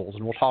festivals,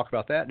 and we'll talk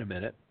about that in a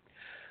minute,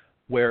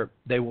 where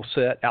they will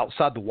sit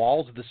outside the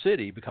walls of the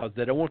city because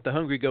they don't want the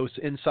hungry ghosts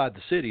inside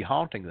the city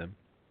haunting them.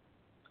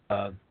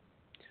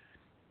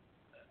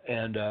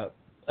 And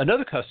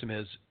another custom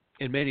is,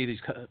 in many of these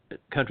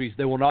countries,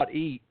 they will not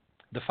eat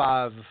the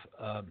five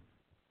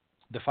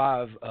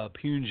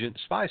pungent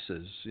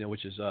spices,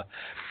 which is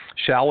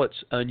shallots,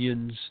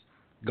 onions,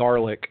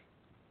 garlic,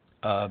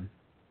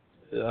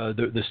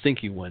 the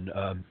stinky one,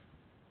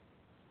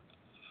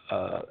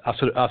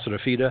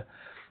 asafoetida,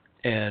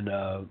 and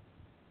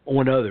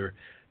one other,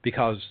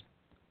 because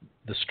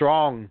the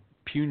strong,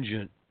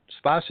 pungent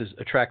spices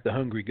attract the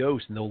hungry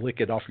ghost, and they'll lick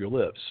it off your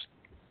lips.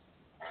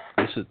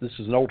 This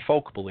is an old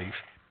folk belief.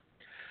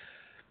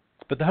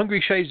 But the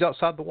hungry shades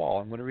outside the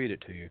wall, I'm going to read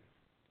it to you.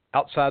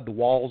 Outside the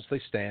walls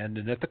they stand,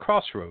 and at the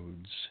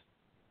crossroads.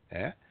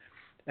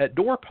 At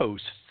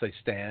doorposts they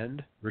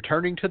stand,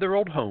 returning to their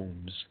old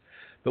homes.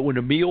 But when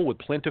a meal with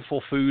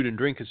plentiful food and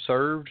drink is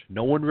served,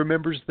 no one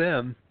remembers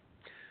them.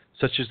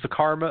 Such is the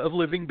karma of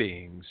living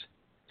beings.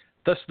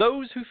 Thus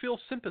those who feel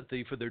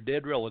sympathy for their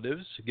dead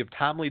relatives give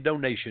timely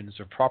donations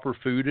of proper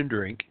food and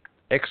drink,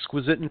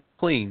 exquisite and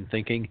clean,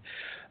 thinking,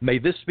 may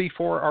this be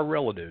for our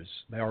relatives.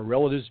 May our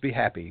relatives be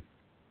happy.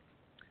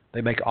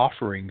 They make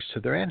offerings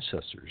to their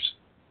ancestors.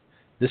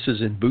 This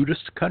is in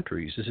Buddhist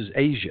countries. This is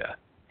Asia.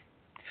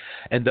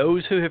 And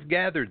those who have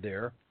gathered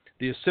there,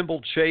 the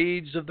assembled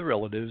shades of the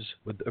relatives,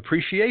 with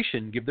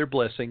appreciation give their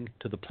blessing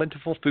to the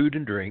plentiful food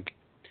and drink.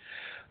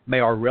 May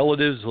our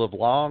relatives live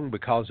long,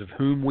 because of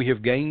whom we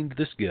have gained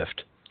this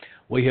gift.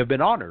 We have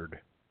been honored,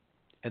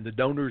 and the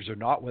donors are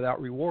not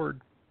without reward.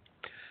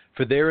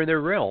 For there in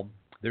their realm,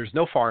 there's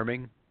no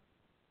farming.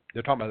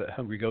 They're talking about the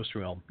hungry ghost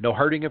realm. No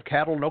herding of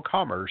cattle, no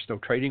commerce, no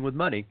trading with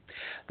money.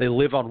 They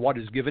live on what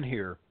is given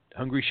here,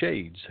 hungry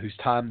shades, whose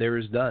time there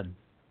is done.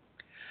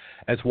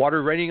 As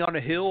water raining on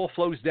a hill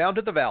flows down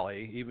to the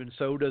valley, even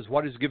so does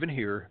what is given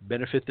here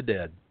benefit the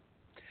dead.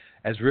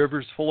 As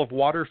rivers full of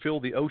water fill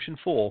the ocean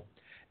full,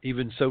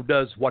 even so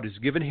does what is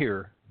given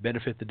here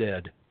benefit the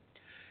dead.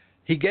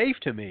 He gave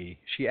to me,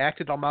 she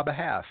acted on my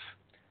behalf.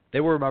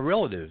 They were my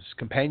relatives,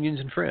 companions,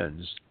 and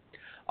friends.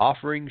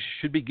 Offerings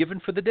should be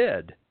given for the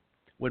dead,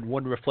 when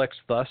one reflects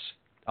thus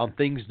on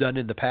things done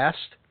in the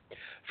past.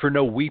 For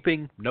no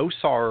weeping, no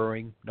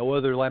sorrowing, no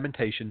other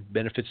lamentation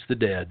benefits the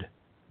dead,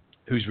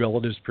 whose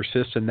relatives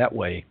persist in that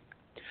way.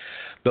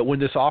 But when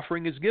this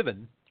offering is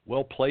given,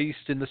 well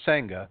placed in the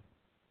Sangha,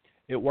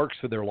 it works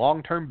for their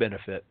long-term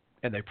benefit,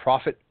 and they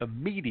profit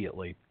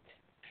immediately.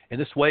 In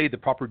this way, the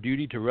proper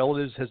duty to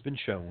relatives has been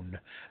shown,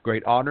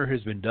 great honor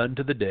has been done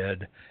to the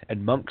dead,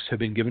 and monks have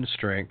been given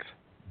strength.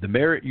 The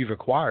merit you've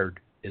acquired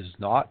is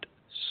not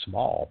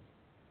small.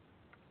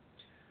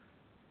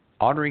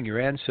 Honoring your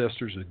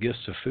ancestors with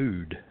gifts of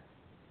food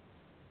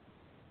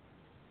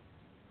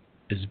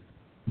is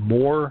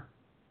more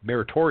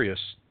meritorious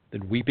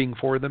than weeping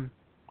for them,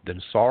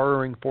 than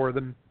sorrowing for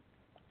them,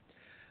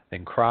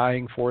 than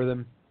crying for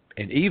them,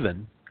 and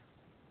even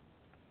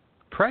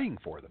praying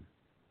for them.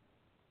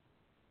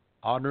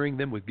 Honoring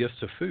them with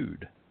gifts of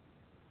food.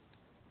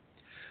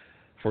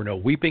 For no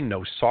weeping,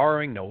 no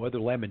sorrowing, no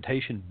other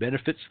lamentation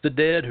benefits the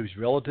dead, whose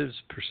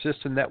relatives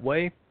persist in that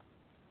way.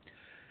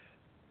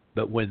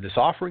 But when this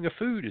offering of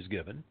food is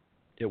given,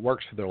 it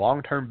works for their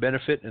long-term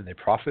benefit, and they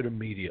profit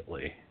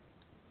immediately.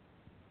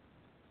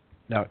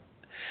 Now,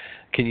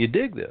 can you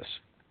dig this?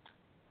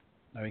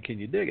 I mean, can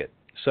you dig it?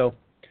 So,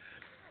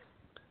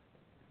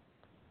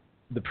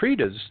 the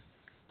pretas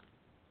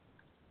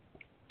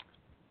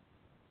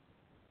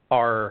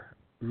are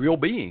real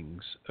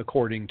beings,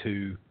 according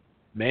to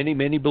many,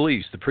 many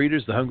beliefs. The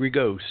pretas, the hungry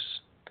ghosts,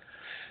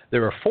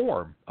 they're a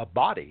form, a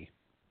body.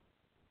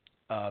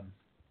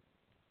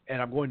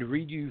 And I'm going to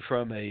read you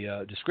from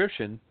a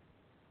description,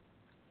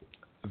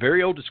 a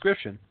very old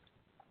description.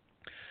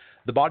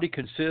 The body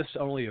consists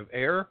only of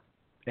air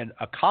and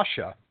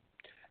akasha.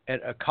 And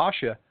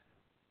akasha,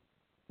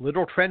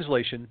 literal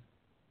translation,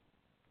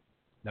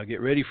 now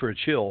get ready for a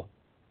chill.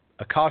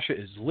 Akasha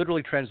is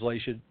literally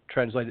translated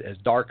as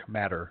dark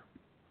matter.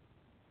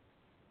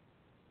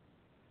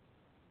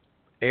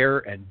 Air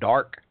and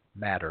dark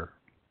matter.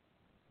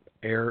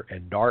 Air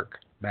and dark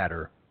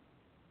matter.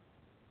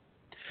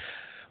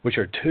 Which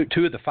are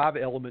two of the five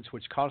elements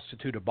which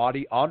constitute a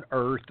body on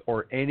Earth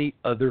or any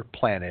other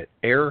planet.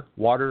 Air,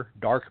 water,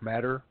 dark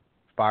matter,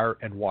 fire,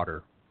 and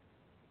water.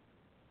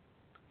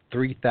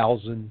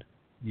 3,000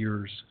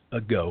 years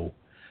ago.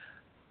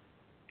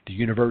 The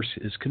universe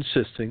is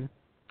consisting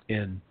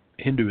in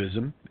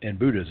Hinduism and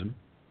Buddhism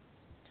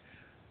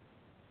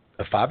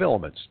of 5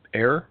 elements: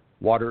 air,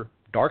 water,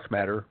 dark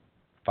matter,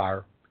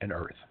 fire, and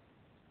earth.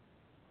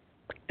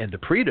 And the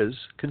Pretas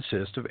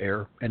consist of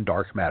air and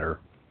dark matter.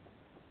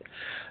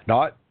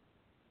 Not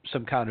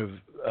some kind of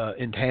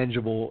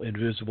intangible,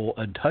 invisible,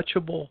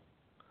 untouchable,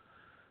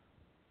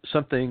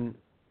 something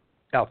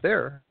out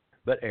there,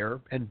 but air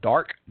and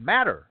dark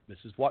matter. This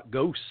is what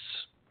ghosts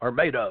are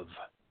made of.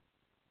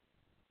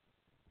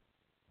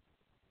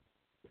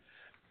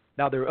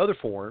 Now, there are other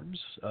forms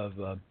of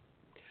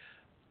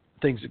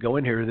things that go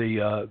in here,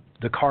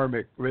 the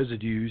karmic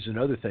residues and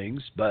other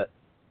things, but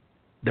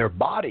their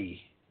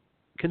body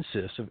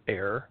consists of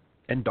air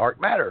and dark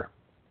matter.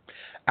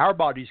 Our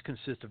bodies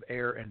consist of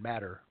air and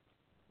matter.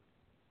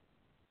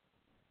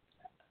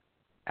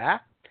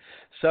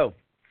 So,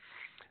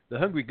 the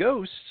hungry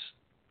ghosts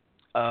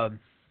are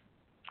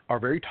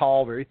very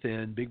tall, very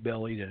thin,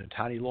 big-bellied, and a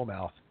tiny little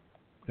mouth.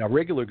 Now,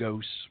 regular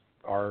ghosts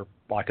are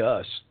like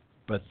us,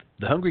 but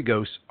the hungry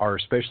ghosts are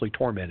especially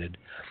tormented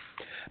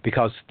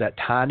because that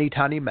tiny,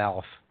 tiny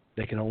mouth,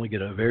 they can only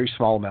get a very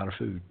small amount of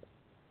food.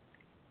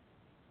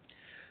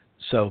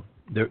 So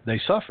they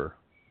suffer.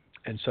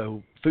 And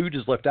so food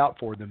is left out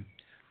for them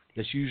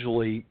that's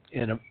usually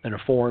in a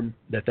form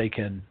that they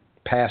can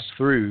pass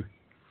through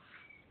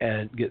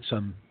and get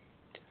some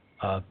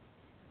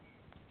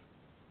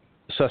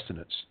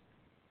sustenance.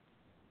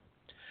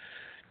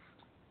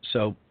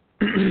 So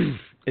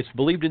it's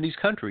believed in these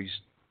countries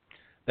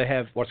they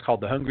have what's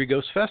called the Hungry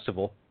Ghost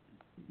Festival,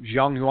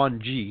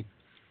 Zhangyuanji,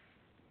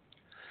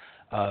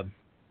 or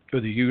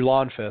the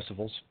Yulan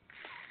festivals,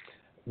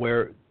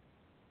 where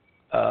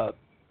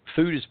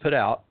food is put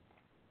out,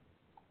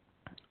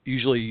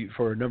 usually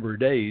for a number of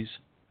days,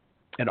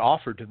 and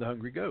offered to the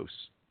hungry ghosts.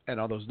 And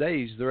on those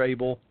days, they're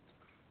able,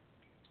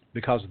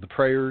 because of the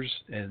prayers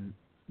and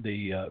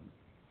the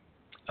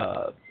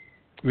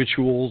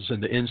rituals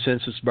and the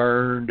incense that's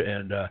burned,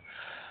 and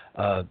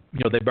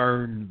they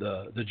burn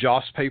the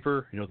joss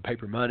paper, the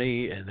paper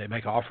money, and they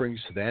make offerings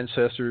to the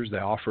ancestors. They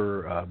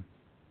offer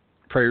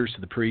prayers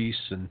to the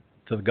priests and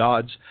to the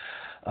gods.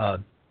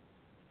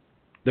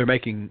 They're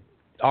making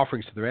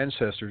offerings to their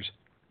ancestors,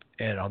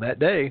 and on that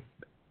day,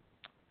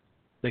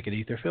 they can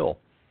eat their fill.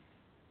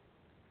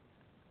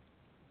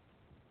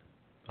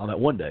 On that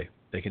one day,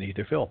 they can eat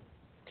their fill.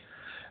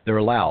 They're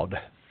allowed.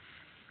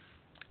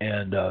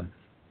 And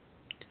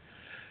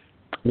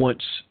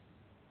once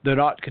they're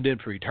not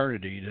condemned for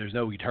eternity, there's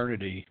no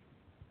eternity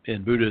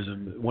in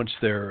Buddhism. Once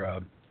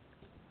their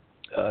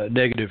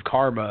negative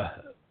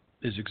karma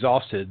is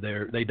exhausted,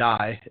 they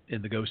die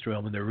in the ghost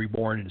realm and they're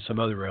reborn in some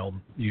other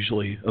realm,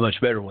 usually a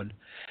much better one.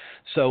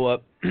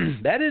 So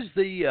that is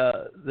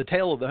the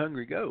tale of the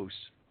hungry ghost.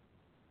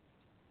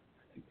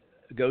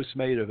 Ghosts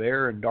made of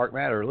air and dark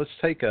matter. Let's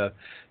take a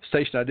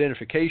station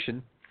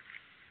identification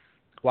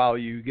while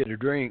you get a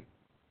drink,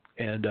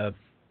 and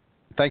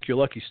thank your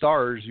lucky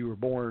stars you were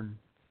born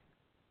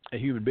a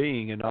human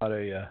being and not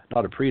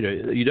a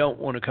Preta. You don't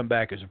want to come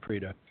back as a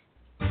Preta.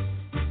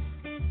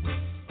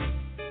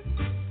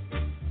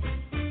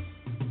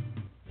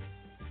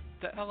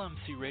 The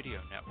LMC Radio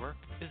Network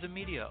is a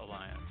media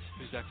alliance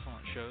whose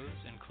excellent shows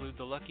include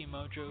the Lucky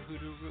Mojo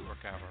Hoodoo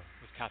Rootwork Hour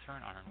with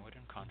Catherine Ironwood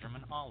and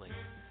Conjurman Ollie,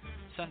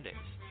 Sundays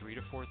 3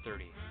 to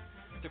 4:30,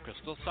 the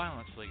Crystal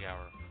Silence League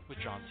Hour with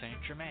John St.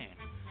 Germain,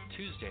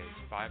 Tuesdays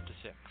 5 to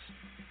 6,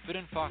 Fit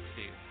and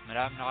Foxy,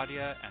 Madame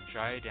Nadia and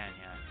Jaya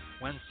Danyan,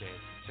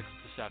 Wednesdays 6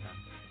 to 7,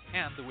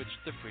 and The Witch,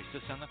 the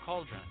Priestess, and the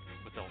Cauldron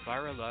with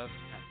Elvira Love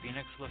and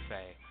Phoenix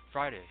LaFay,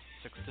 Fridays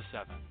 6 to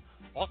 7.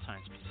 All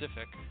times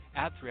Pacific,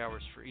 add 3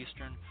 hours for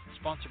Eastern,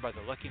 sponsored by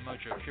the Lucky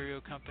Mojo Curio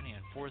Company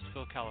in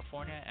Forestville,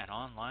 California, and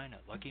online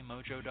at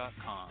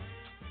luckymojo.com.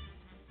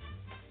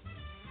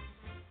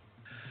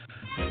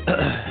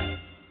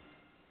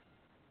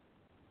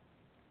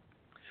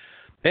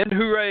 And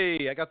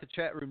hooray! I got the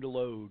chat room to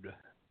load.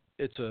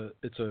 It's a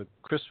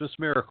Christmas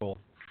miracle.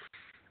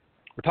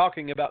 We're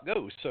talking about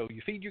ghosts, so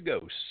you feed your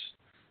ghosts.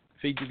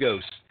 Feed your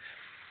ghosts.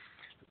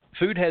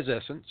 Food has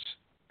essence.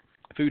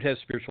 Food has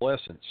spiritual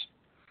essence.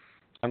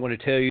 I'm going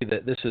to tell you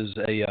that this is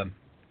an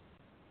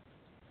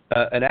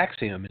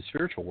axiom in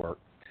spiritual work.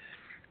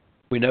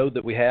 We know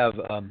that we have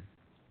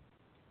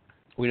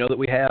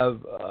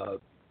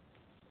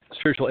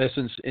spiritual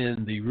essence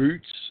in the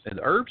roots and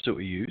the herbs that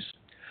we use,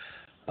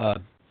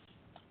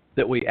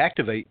 that we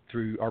activate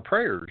through our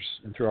prayers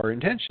and through our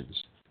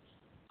intentions.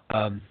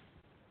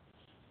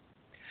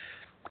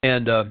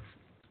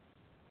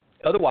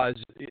 Otherwise,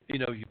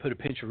 you put a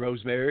pinch of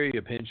rosemary,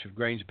 a pinch of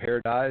grains of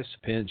paradise,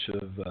 a pinch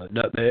of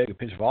nutmeg, a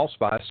pinch of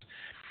allspice,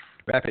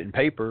 wrap it in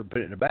paper,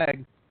 put it in a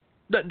bag.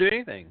 Doesn't do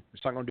anything.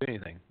 It's not going to do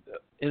anything.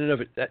 In and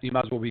of it, you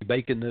might as well be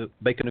baking a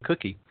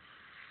cookie,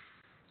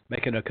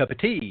 making a cup of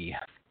tea.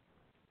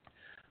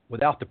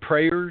 Without the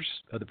prayers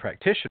of the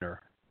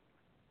practitioner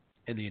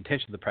and the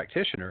intention of the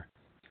practitioner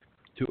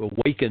to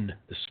awaken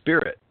the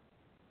spirit,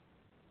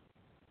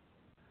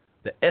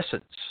 the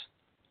essence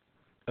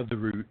of the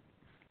root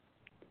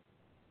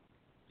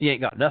you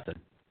ain't got nothing.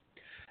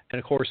 And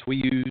of course, we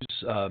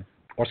use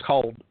what's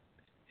called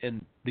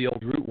in the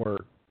old root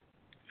work,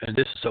 and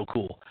this is so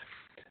cool.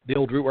 The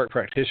old root work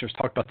practitioners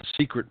talk about the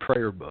secret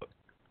prayer book.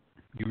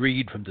 You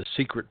read from the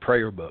secret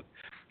prayer book.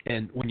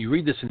 And when you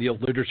read this in the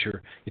old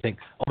literature, you think,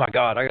 oh my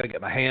God, I got to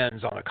get my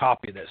hands on a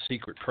copy of that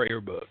secret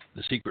prayer book,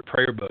 the secret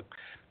prayer book.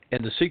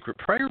 And the secret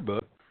prayer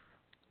book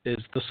is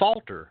the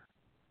Psalter.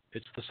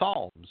 It's the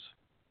Psalms.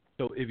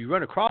 So if you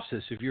run across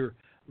this, if you're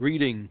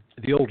reading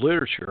the old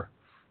literature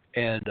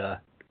and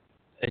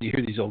you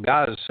hear these old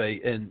guys say,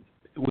 and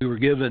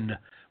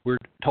we're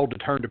told to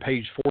turn to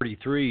page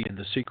 43 in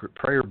the secret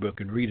prayer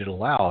book and read it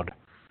aloud.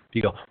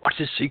 You go, what's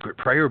this secret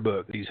prayer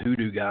book these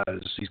hoodoo guys,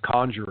 these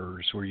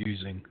conjurers were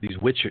using, these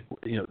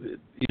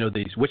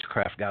these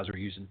witchcraft guys are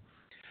using?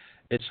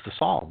 It's the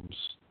Psalms.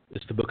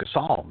 It's the book of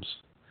Psalms.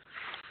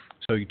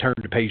 So you turn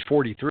to page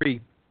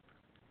 43.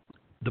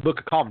 The Book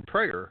of Common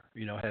Prayer,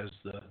 has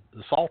the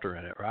Psalter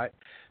in it, right?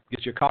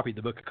 Get you a copy of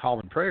the Book of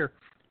Common Prayer,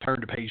 turn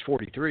to page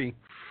 43,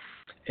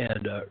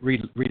 and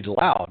read it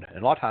aloud. And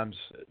a lot of times,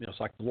 it's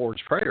like the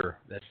Lord's Prayer.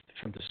 That's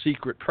from the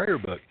secret prayer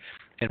book.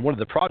 And one of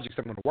the projects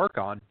I'm going to work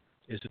on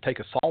is to take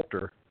a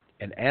Psalter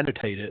and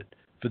annotate it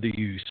for the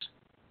use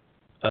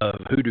of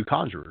hoodoo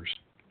conjurers.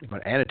 I'm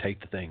going to annotate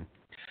the thing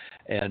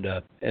and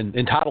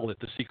entitle it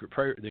the secret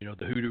prayer,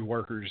 the Hoodoo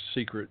Workers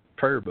Secret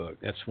Prayer Book.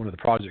 That's one of the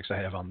projects I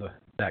have on the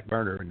back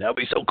burner, and that'll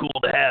be so cool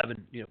to have,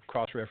 and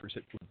cross-reference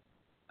it with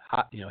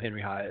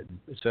Henry Hyatt,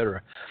 et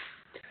cetera,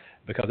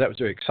 because that was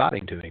very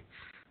exciting to me.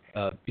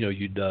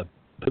 You'd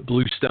put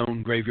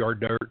bluestone, graveyard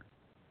dirt,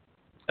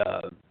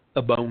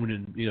 a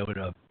bone, in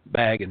a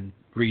bag, and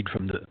read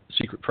from the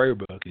secret prayer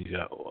book. And you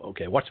go,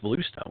 okay, what's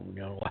bluestone?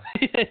 You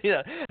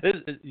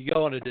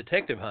go on a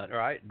detective hunt,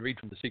 right, and read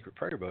from the secret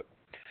prayer book.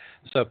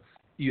 So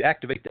you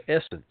activate the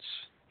essence.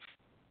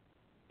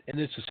 And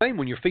it's the same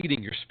when you're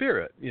feeding your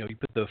spirit. You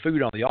put the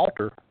food on the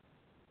altar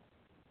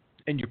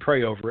and you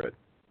pray over it.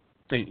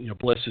 And,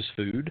 bless this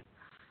food.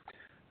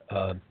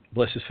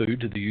 Bless this food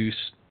to the use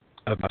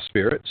of my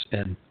spirits.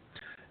 And,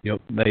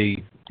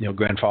 may,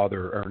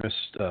 Grandfather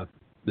Ernest,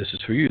 this is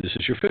for you. This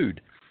is your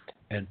food.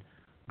 And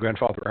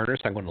Grandfather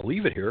Ernest, I'm going to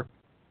leave it here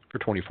for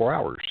 24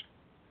 hours.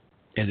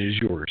 And it is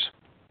yours.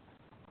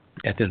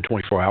 At the end of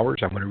 24 hours,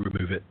 I'm going to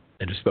remove it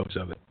and dispose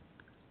of it.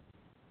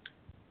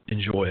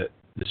 Enjoy it.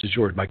 This is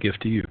yours, my gift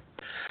to you.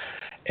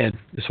 And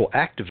this will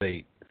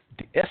activate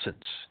the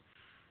essence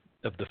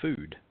of the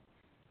food,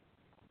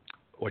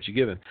 what you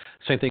give him.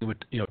 Same thing with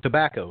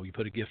tobacco. You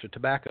put a gift of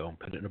tobacco and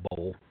put it in a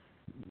bowl.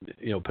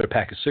 Put a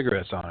pack of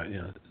cigarettes on it.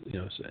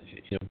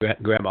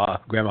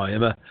 Grandma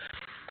Emma,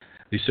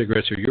 these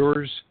cigarettes are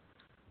yours.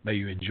 May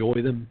you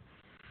enjoy them.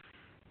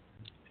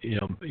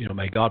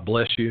 May God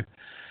bless you.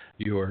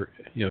 You're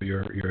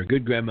a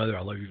good grandmother.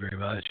 I love you very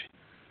much.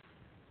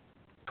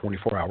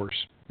 24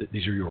 hours.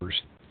 These are yours.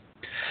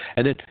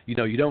 And then, you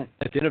don't,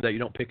 at the end of that, you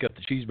don't pick up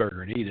the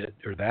cheeseburger and eat it,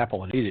 or the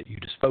apple and eat it. You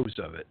dispose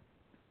of it.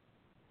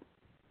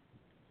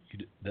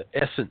 The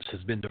essence has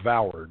been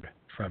devoured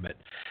from it.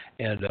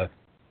 And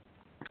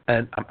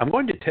I'm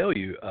going to tell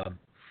you,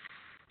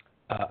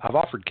 I've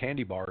offered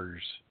candy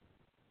bars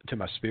to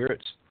my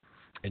spirits,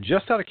 and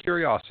just out of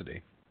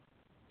curiosity,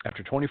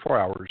 after 24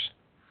 hours,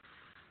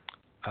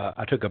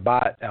 I took a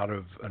bite out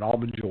of an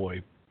Almond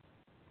Joy,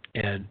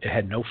 and it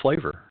had no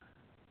flavor.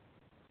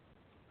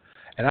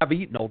 And I've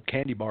eaten old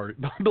candy bars.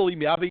 Believe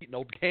me, I've eaten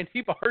old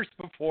candy bars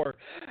before.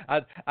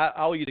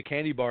 I'll eat a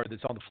candy bar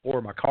that's on the floor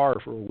of my car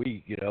for a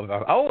week.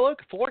 Oh,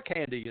 look, floor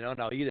candy, and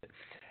I'll eat it.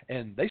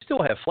 And they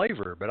still have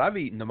flavor, but I've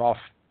eaten them off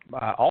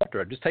my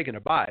altar. I've just taken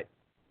a bite.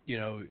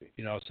 I'll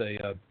say,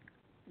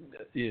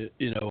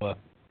 Victor,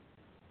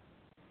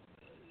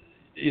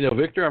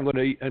 I'm going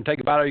to eat and take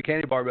a bite out of your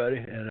candy bar, buddy.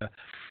 And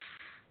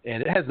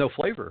it has no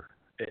flavor.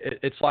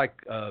 It's like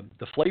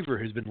the flavor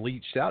has been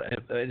leached out.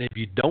 And if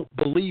you don't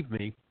believe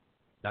me,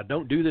 now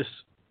don't do this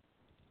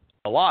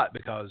a lot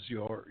because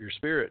your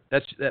spirit,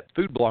 that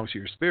food belongs to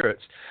your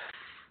spirits.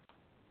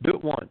 Do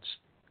it once,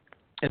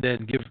 and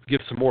then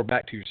give some more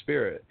back to your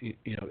spirit.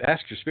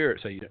 Ask your spirit,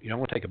 say, I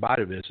want to take a bite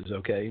of this. Is it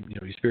okay?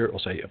 Your spirit will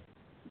say,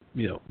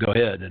 go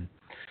ahead and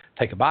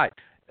take a bite.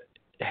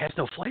 It has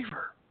no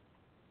flavor,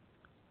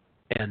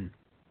 and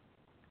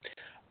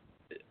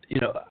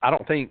I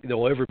don't think there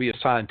will ever be a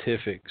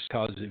scientific,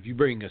 because if you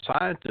bring a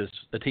scientist,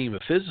 a team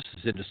of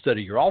physicists in to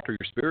study your altar,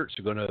 your spirits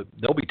are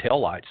they'll be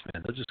tail lights,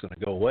 man. They're just going to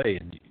go away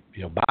and,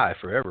 bye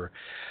forever.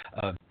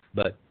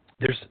 But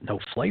there's no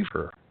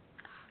flavor.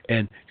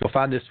 And you'll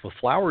find this with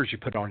flowers you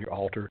put on your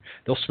altar.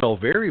 They'll smell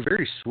very,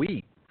 very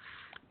sweet.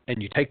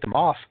 And you take them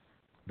off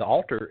the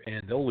altar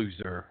and they'll lose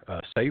their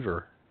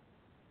savor.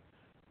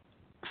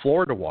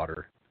 Florida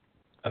water,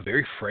 a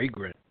very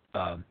fragrant,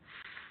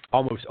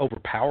 almost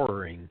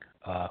overpowering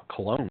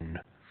cologne.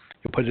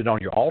 You'll put it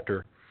on your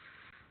altar.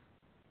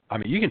 I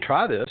mean, you can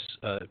try this.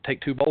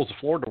 Take 2 bowls of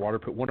Florida water,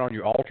 put one on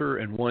your altar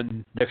and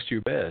one next to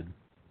your bed,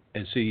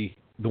 and see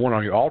the one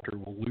on your altar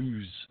will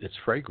lose its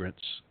fragrance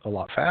a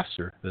lot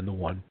faster than the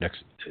one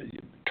next.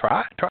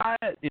 Try it. Try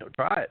it.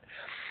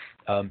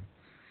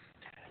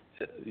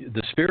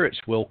 the spirits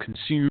will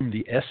consume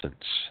the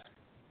essence.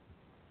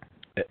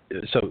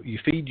 So you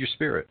feed your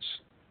spirits,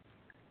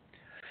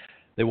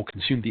 they will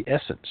consume the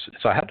essence.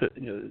 So how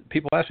do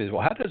people ask me,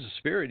 well, how does the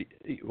spirit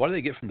eat? What do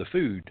they get from the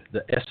food?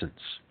 The essence.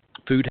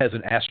 Food has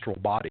an astral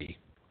body.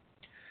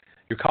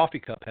 Your coffee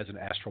cup has an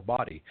astral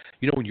body.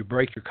 You know, when you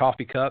break your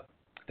coffee cup,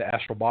 the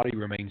astral body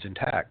remains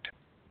intact.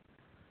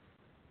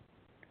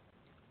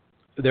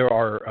 There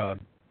are,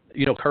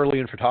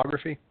 Kirlian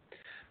photography.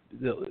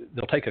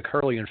 They'll take a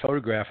Kirlian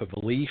photograph of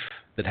a leaf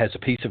that has a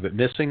piece of it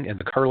missing, and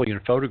the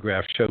Kirlian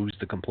photograph shows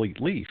the complete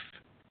leaf.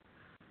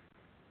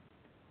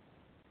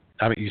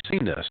 I mean, you've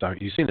seen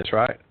this,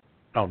 right?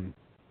 On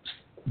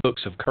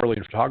books of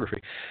Kirlian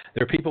photography.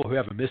 There are people who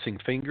have a missing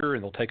finger,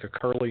 and they'll take a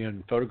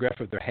Kirlian photograph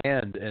of their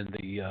hand, and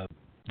the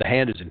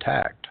hand is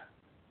intact.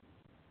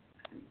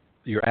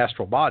 Your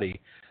astral body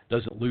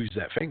doesn't lose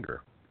that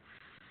finger.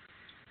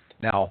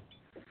 Now,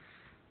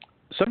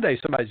 someday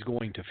somebody's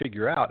going to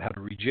figure out how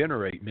to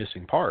regenerate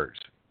missing parts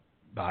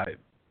by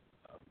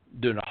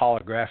doing a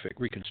holographic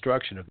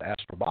reconstruction of the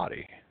astral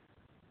body.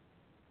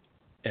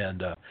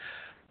 And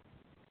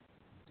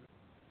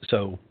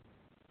so,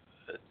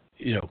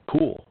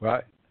 cool,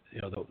 right?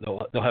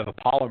 They'll have a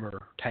polymer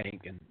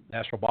tank, and the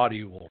astral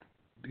body will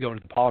go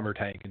into the polymer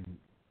tank, and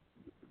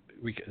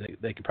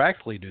they can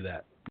practically do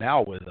that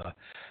now with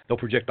they'll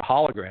project a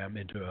hologram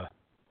into a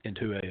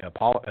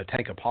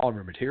tank of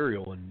polymer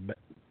material and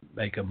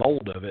make a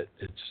mold of it.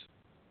 It's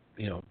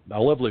I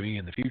love living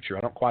in the future.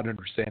 I don't quite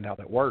understand how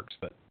that works,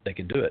 but they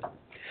can do it.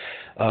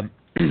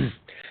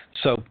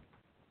 So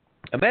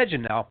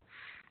imagine now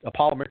a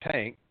polymer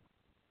tank,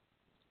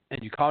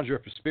 and you conjure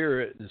up a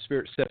spirit, and the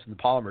spirit steps in the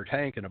polymer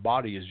tank, and a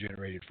body is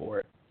generated for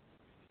it.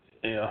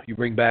 You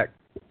bring back,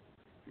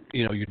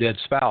 your dead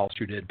spouse,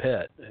 your dead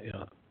pet.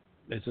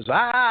 It says,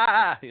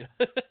 ah!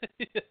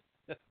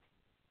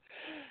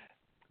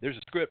 There's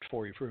a script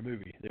for you for a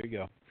movie. There you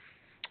go.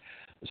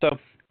 So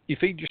you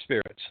feed your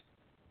spirits.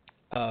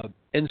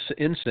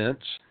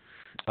 Incense,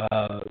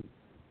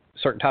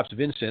 certain types of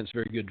incense,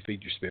 very good to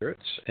feed your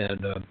spirits.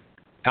 And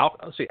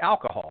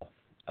alcohol.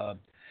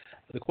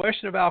 The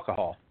question of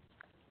alcohol.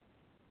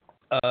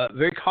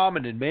 Very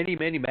common in many,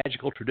 many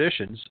magical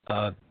traditions.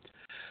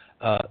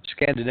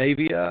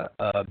 Scandinavia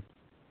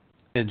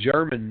and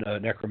German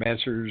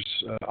necromancers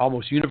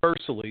almost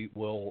universally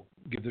will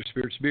give their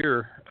spirits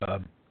beer,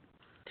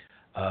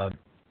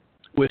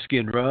 whiskey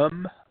and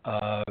rum.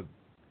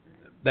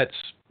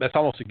 That's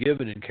almost a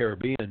given in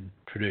Caribbean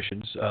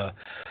traditions.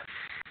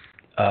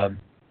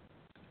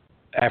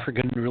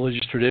 African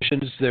religious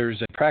traditions,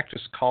 there's a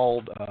practice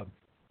called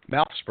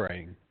mouth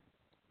spraying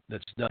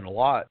that's done a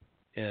lot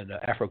in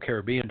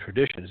Afro-Caribbean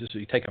traditions. This is,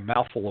 you take a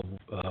mouthful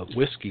of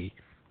whiskey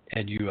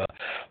and you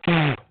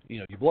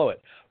blow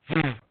it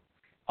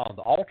on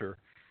the altar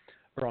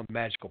or on the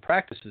magical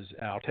practices.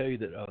 And I'll tell you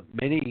that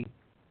many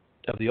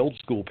of the old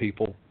school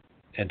people,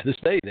 and to this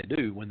day they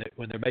do, when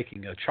they're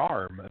making a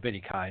charm of any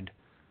kind,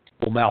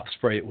 will mouth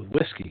spray it with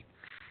whiskey.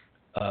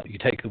 You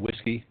take the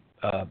whiskey,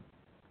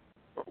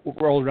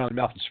 roll it around the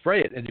mouth and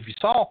spray it. And if you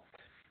saw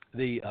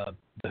the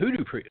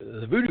voodoo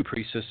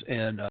priestess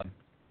in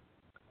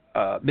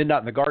Midnight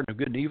in the Garden of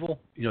Good and Evil,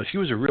 she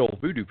was a real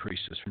voodoo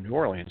priestess from New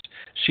Orleans.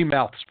 She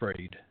mouth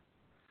sprayed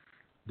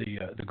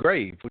the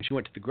grave. When she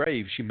went to the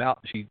grave, she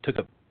took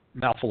a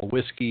mouthful of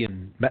whiskey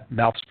and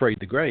mouth sprayed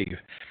the grave.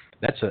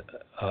 That's a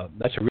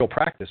real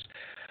practice.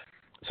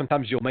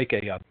 Sometimes you'll make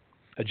a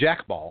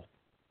jackball,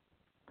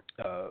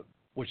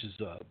 which is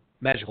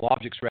magical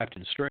objects wrapped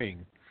in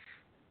string,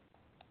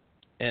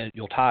 and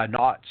you'll tie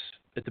knots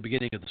at the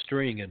beginning of the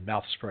string and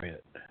mouth spray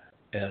it.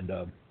 And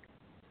are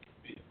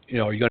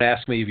you going to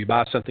ask me if you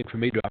buy something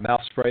from me, do I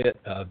mouth spray it?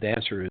 The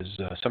answer is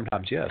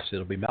sometimes yes,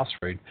 it'll be mouth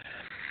sprayed.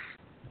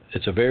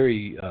 It's a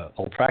very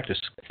old practice.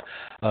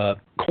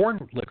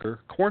 Corn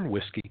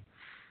whiskey,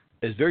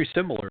 is very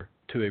similar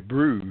to a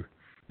brew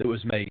that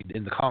was made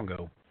in the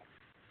Congo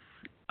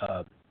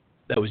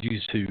that was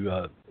used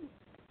to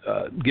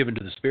given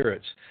to the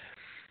spirits.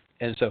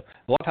 And so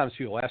a lot of times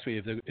people ask me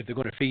if they're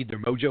going to feed their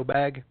mojo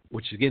bag,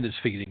 which again is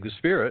feeding the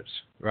spirits,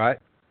 right?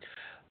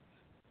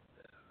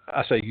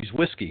 I say use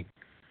whiskey,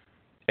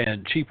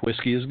 and cheap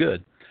whiskey is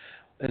good.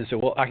 And so,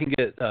 well, I can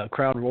get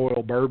Crown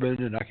Royal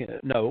bourbon, and I can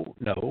no,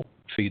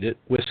 feed it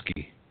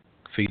whiskey,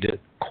 feed it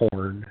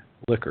corn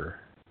liquor.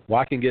 Well,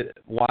 I can get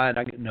wine,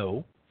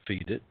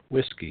 feed it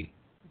whiskey.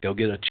 Go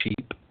get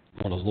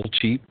one of those little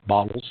cheap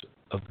bottles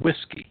of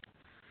whiskey.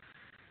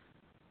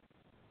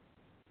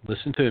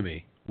 Listen to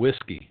me,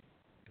 whiskey.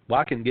 Well,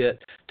 I can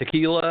get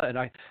tequila, and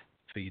I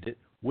feed it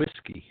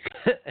whiskey.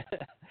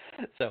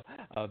 So,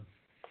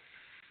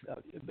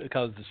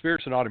 because the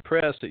spirits are not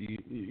impressed that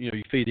you're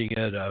feeding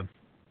it a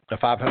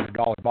 $500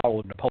 bottle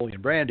of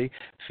Napoleon brandy,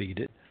 feed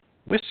it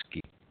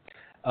whiskey.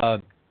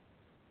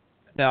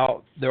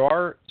 Now, there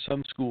are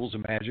some schools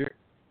of magic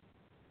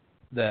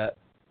that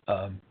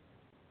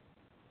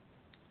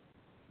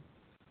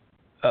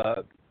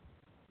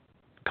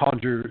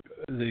conjure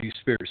the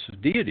spirits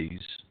of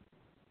deities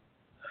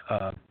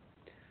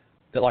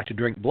that like to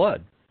drink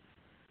blood.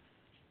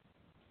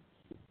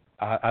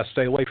 I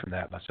stay away from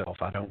that myself.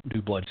 I don't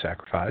do blood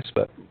sacrifice,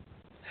 but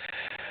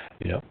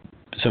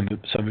some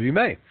of you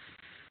may.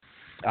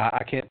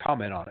 I can't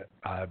comment on it.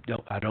 I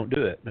don't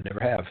do it. I never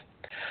have.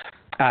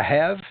 I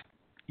have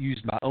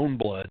used my own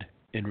blood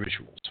in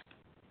rituals,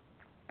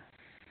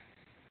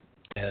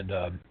 and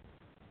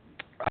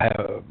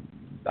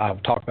I'll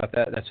talk about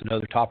that. That's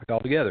another topic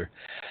altogether.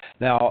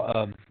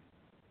 Now,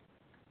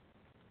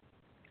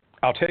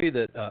 I'll tell you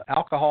that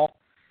alcohol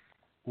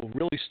will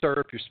really stir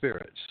up your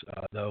spirits,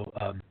 though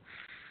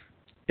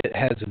it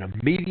has an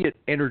immediate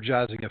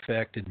energizing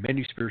effect in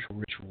many spiritual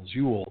rituals.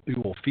 You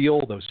will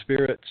feel those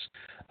spirits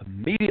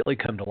immediately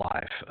come to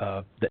life.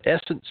 The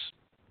essence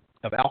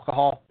of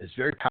alcohol is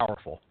very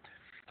powerful,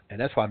 and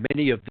that's why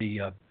many of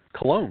the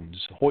colognes,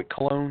 Hoyt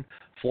cologne,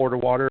 Florida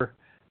water,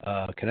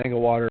 Kananga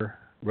water,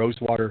 rose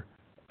water,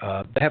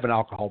 they have an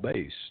alcohol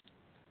base.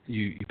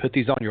 You put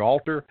these on your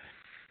altar,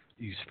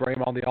 you spray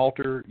them on the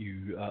altar,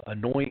 you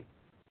anoint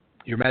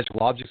your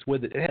magical objects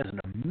with it. It has an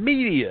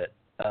immediate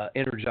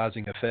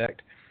energizing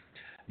effect.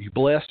 You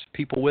bless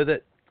people with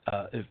it.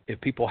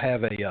 If people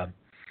have a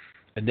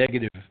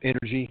negative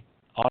energy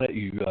on it,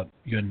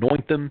 you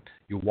anoint them,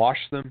 you wash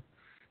them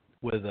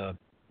with a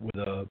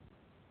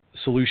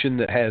solution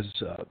that has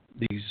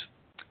these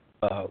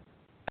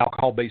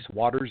alcohol-based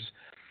waters.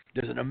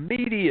 There's an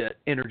immediate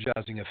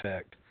energizing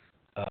effect,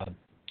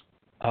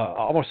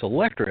 almost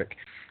electric,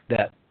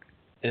 that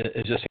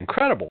is just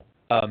incredible.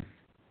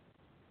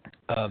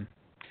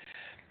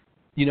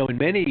 In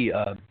many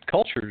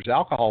cultures,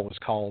 alcohol was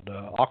called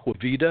aqua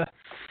vita.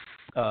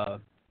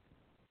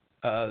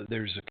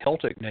 There's a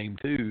Celtic name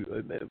too,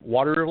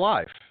 water of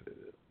life.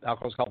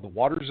 Alcohol is called the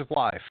waters of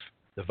life,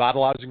 the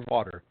vitalizing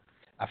water.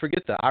 I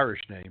forget the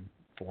Irish name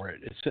for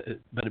it.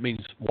 But it means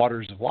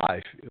waters of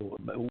life.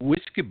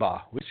 Whiskey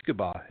ba,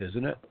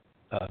 isn't it?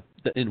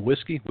 In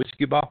whiskey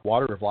ba,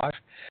 water of life.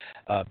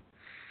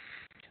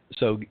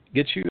 So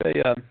get you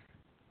a.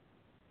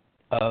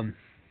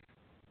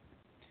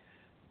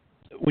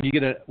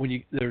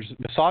 There's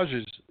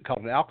massages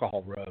called an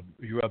alcohol rub.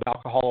 You rub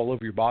alcohol all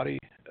over your body,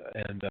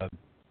 and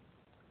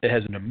it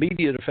has an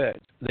immediate effect.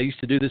 They used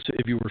to do this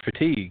if you were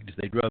fatigued.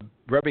 They'd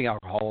rubbing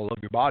alcohol all over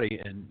your body,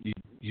 and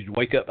you'd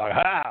wake up like,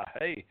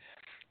 hey.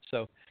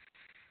 So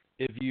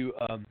if you're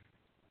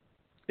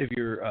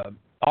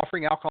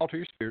offering alcohol to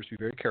your spirits, be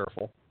very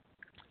careful.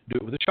 Do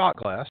it with a shot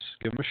glass.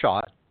 Give them a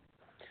shot,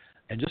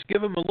 and just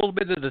give them a little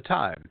bit at a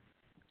time.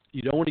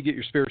 You don't want to get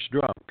your spirits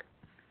drunk.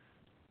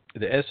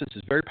 The essence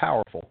is very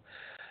powerful,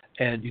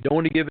 and you don't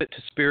want to give it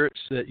to spirits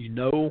that you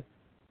know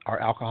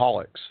are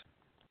alcoholics.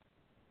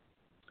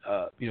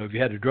 If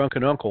you had a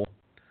drunken uncle,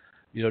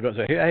 don't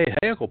say, hey,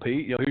 Uncle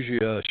Pete, here's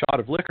your shot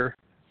of liquor.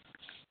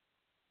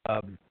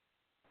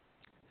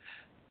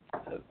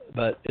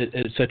 But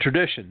it's a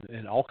tradition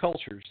in all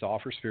cultures to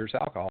offer spirits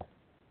alcohol.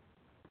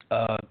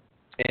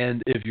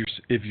 And if your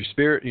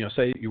spirit,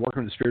 say you're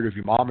working with the spirit of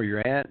your mom or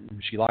your aunt,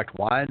 and she liked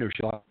wine or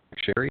she liked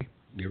sherry,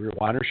 give her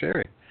wine or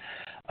sherry.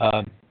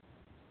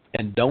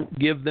 And don't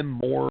give them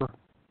more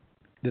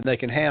than they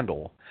can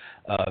handle.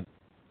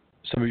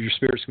 Some of your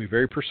spirits can be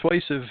very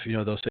persuasive.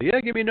 They'll say,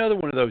 yeah, give me another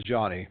one of those,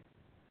 Johnny.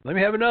 Let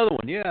me have another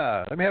one.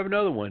 Yeah, let me have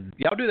another one.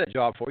 Yeah, I'll do that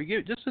job for you.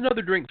 Give just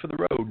another drink for the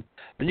road.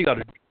 And you got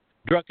a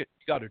drunken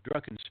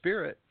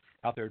spirit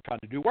out there trying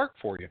to do work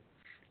for you.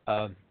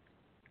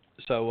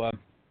 So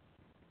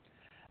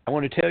I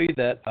want to tell you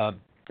that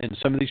in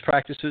some of these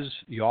practices,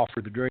 you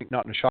offer the drink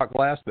not in a shot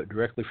glass, but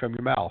directly from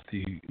your mouth.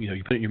 You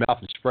put it in your mouth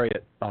and spray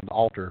it on the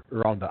altar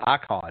or on the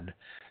icon.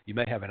 You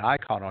may have an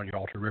icon on your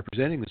altar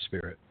representing the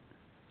spirit,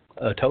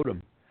 a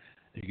totem.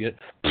 You get,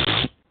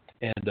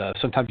 and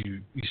sometimes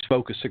you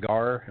smoke a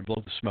cigar and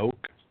blow the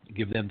smoke,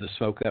 give them the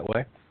smoke that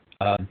way.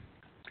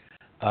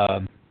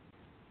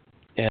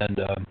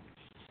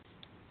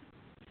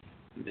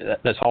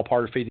 That's all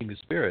part of feeding the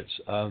spirits.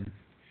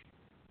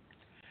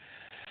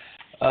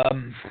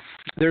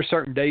 There are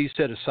certain days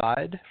set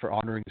aside for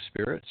honoring the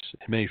spirits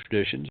in many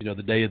traditions,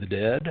 the Day of the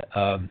Dead.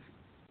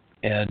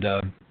 And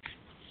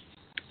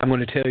I'm going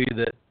to tell you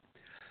that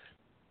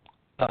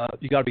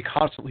you got to be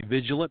constantly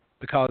vigilant,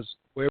 because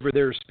wherever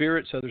there are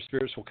spirits, other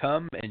spirits will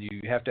come, and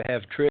you have to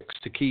have tricks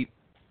to keep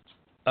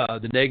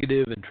the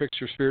negative and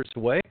trickster spirits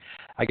away.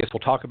 I guess we'll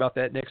talk about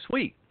that next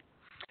week.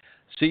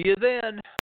 See you then.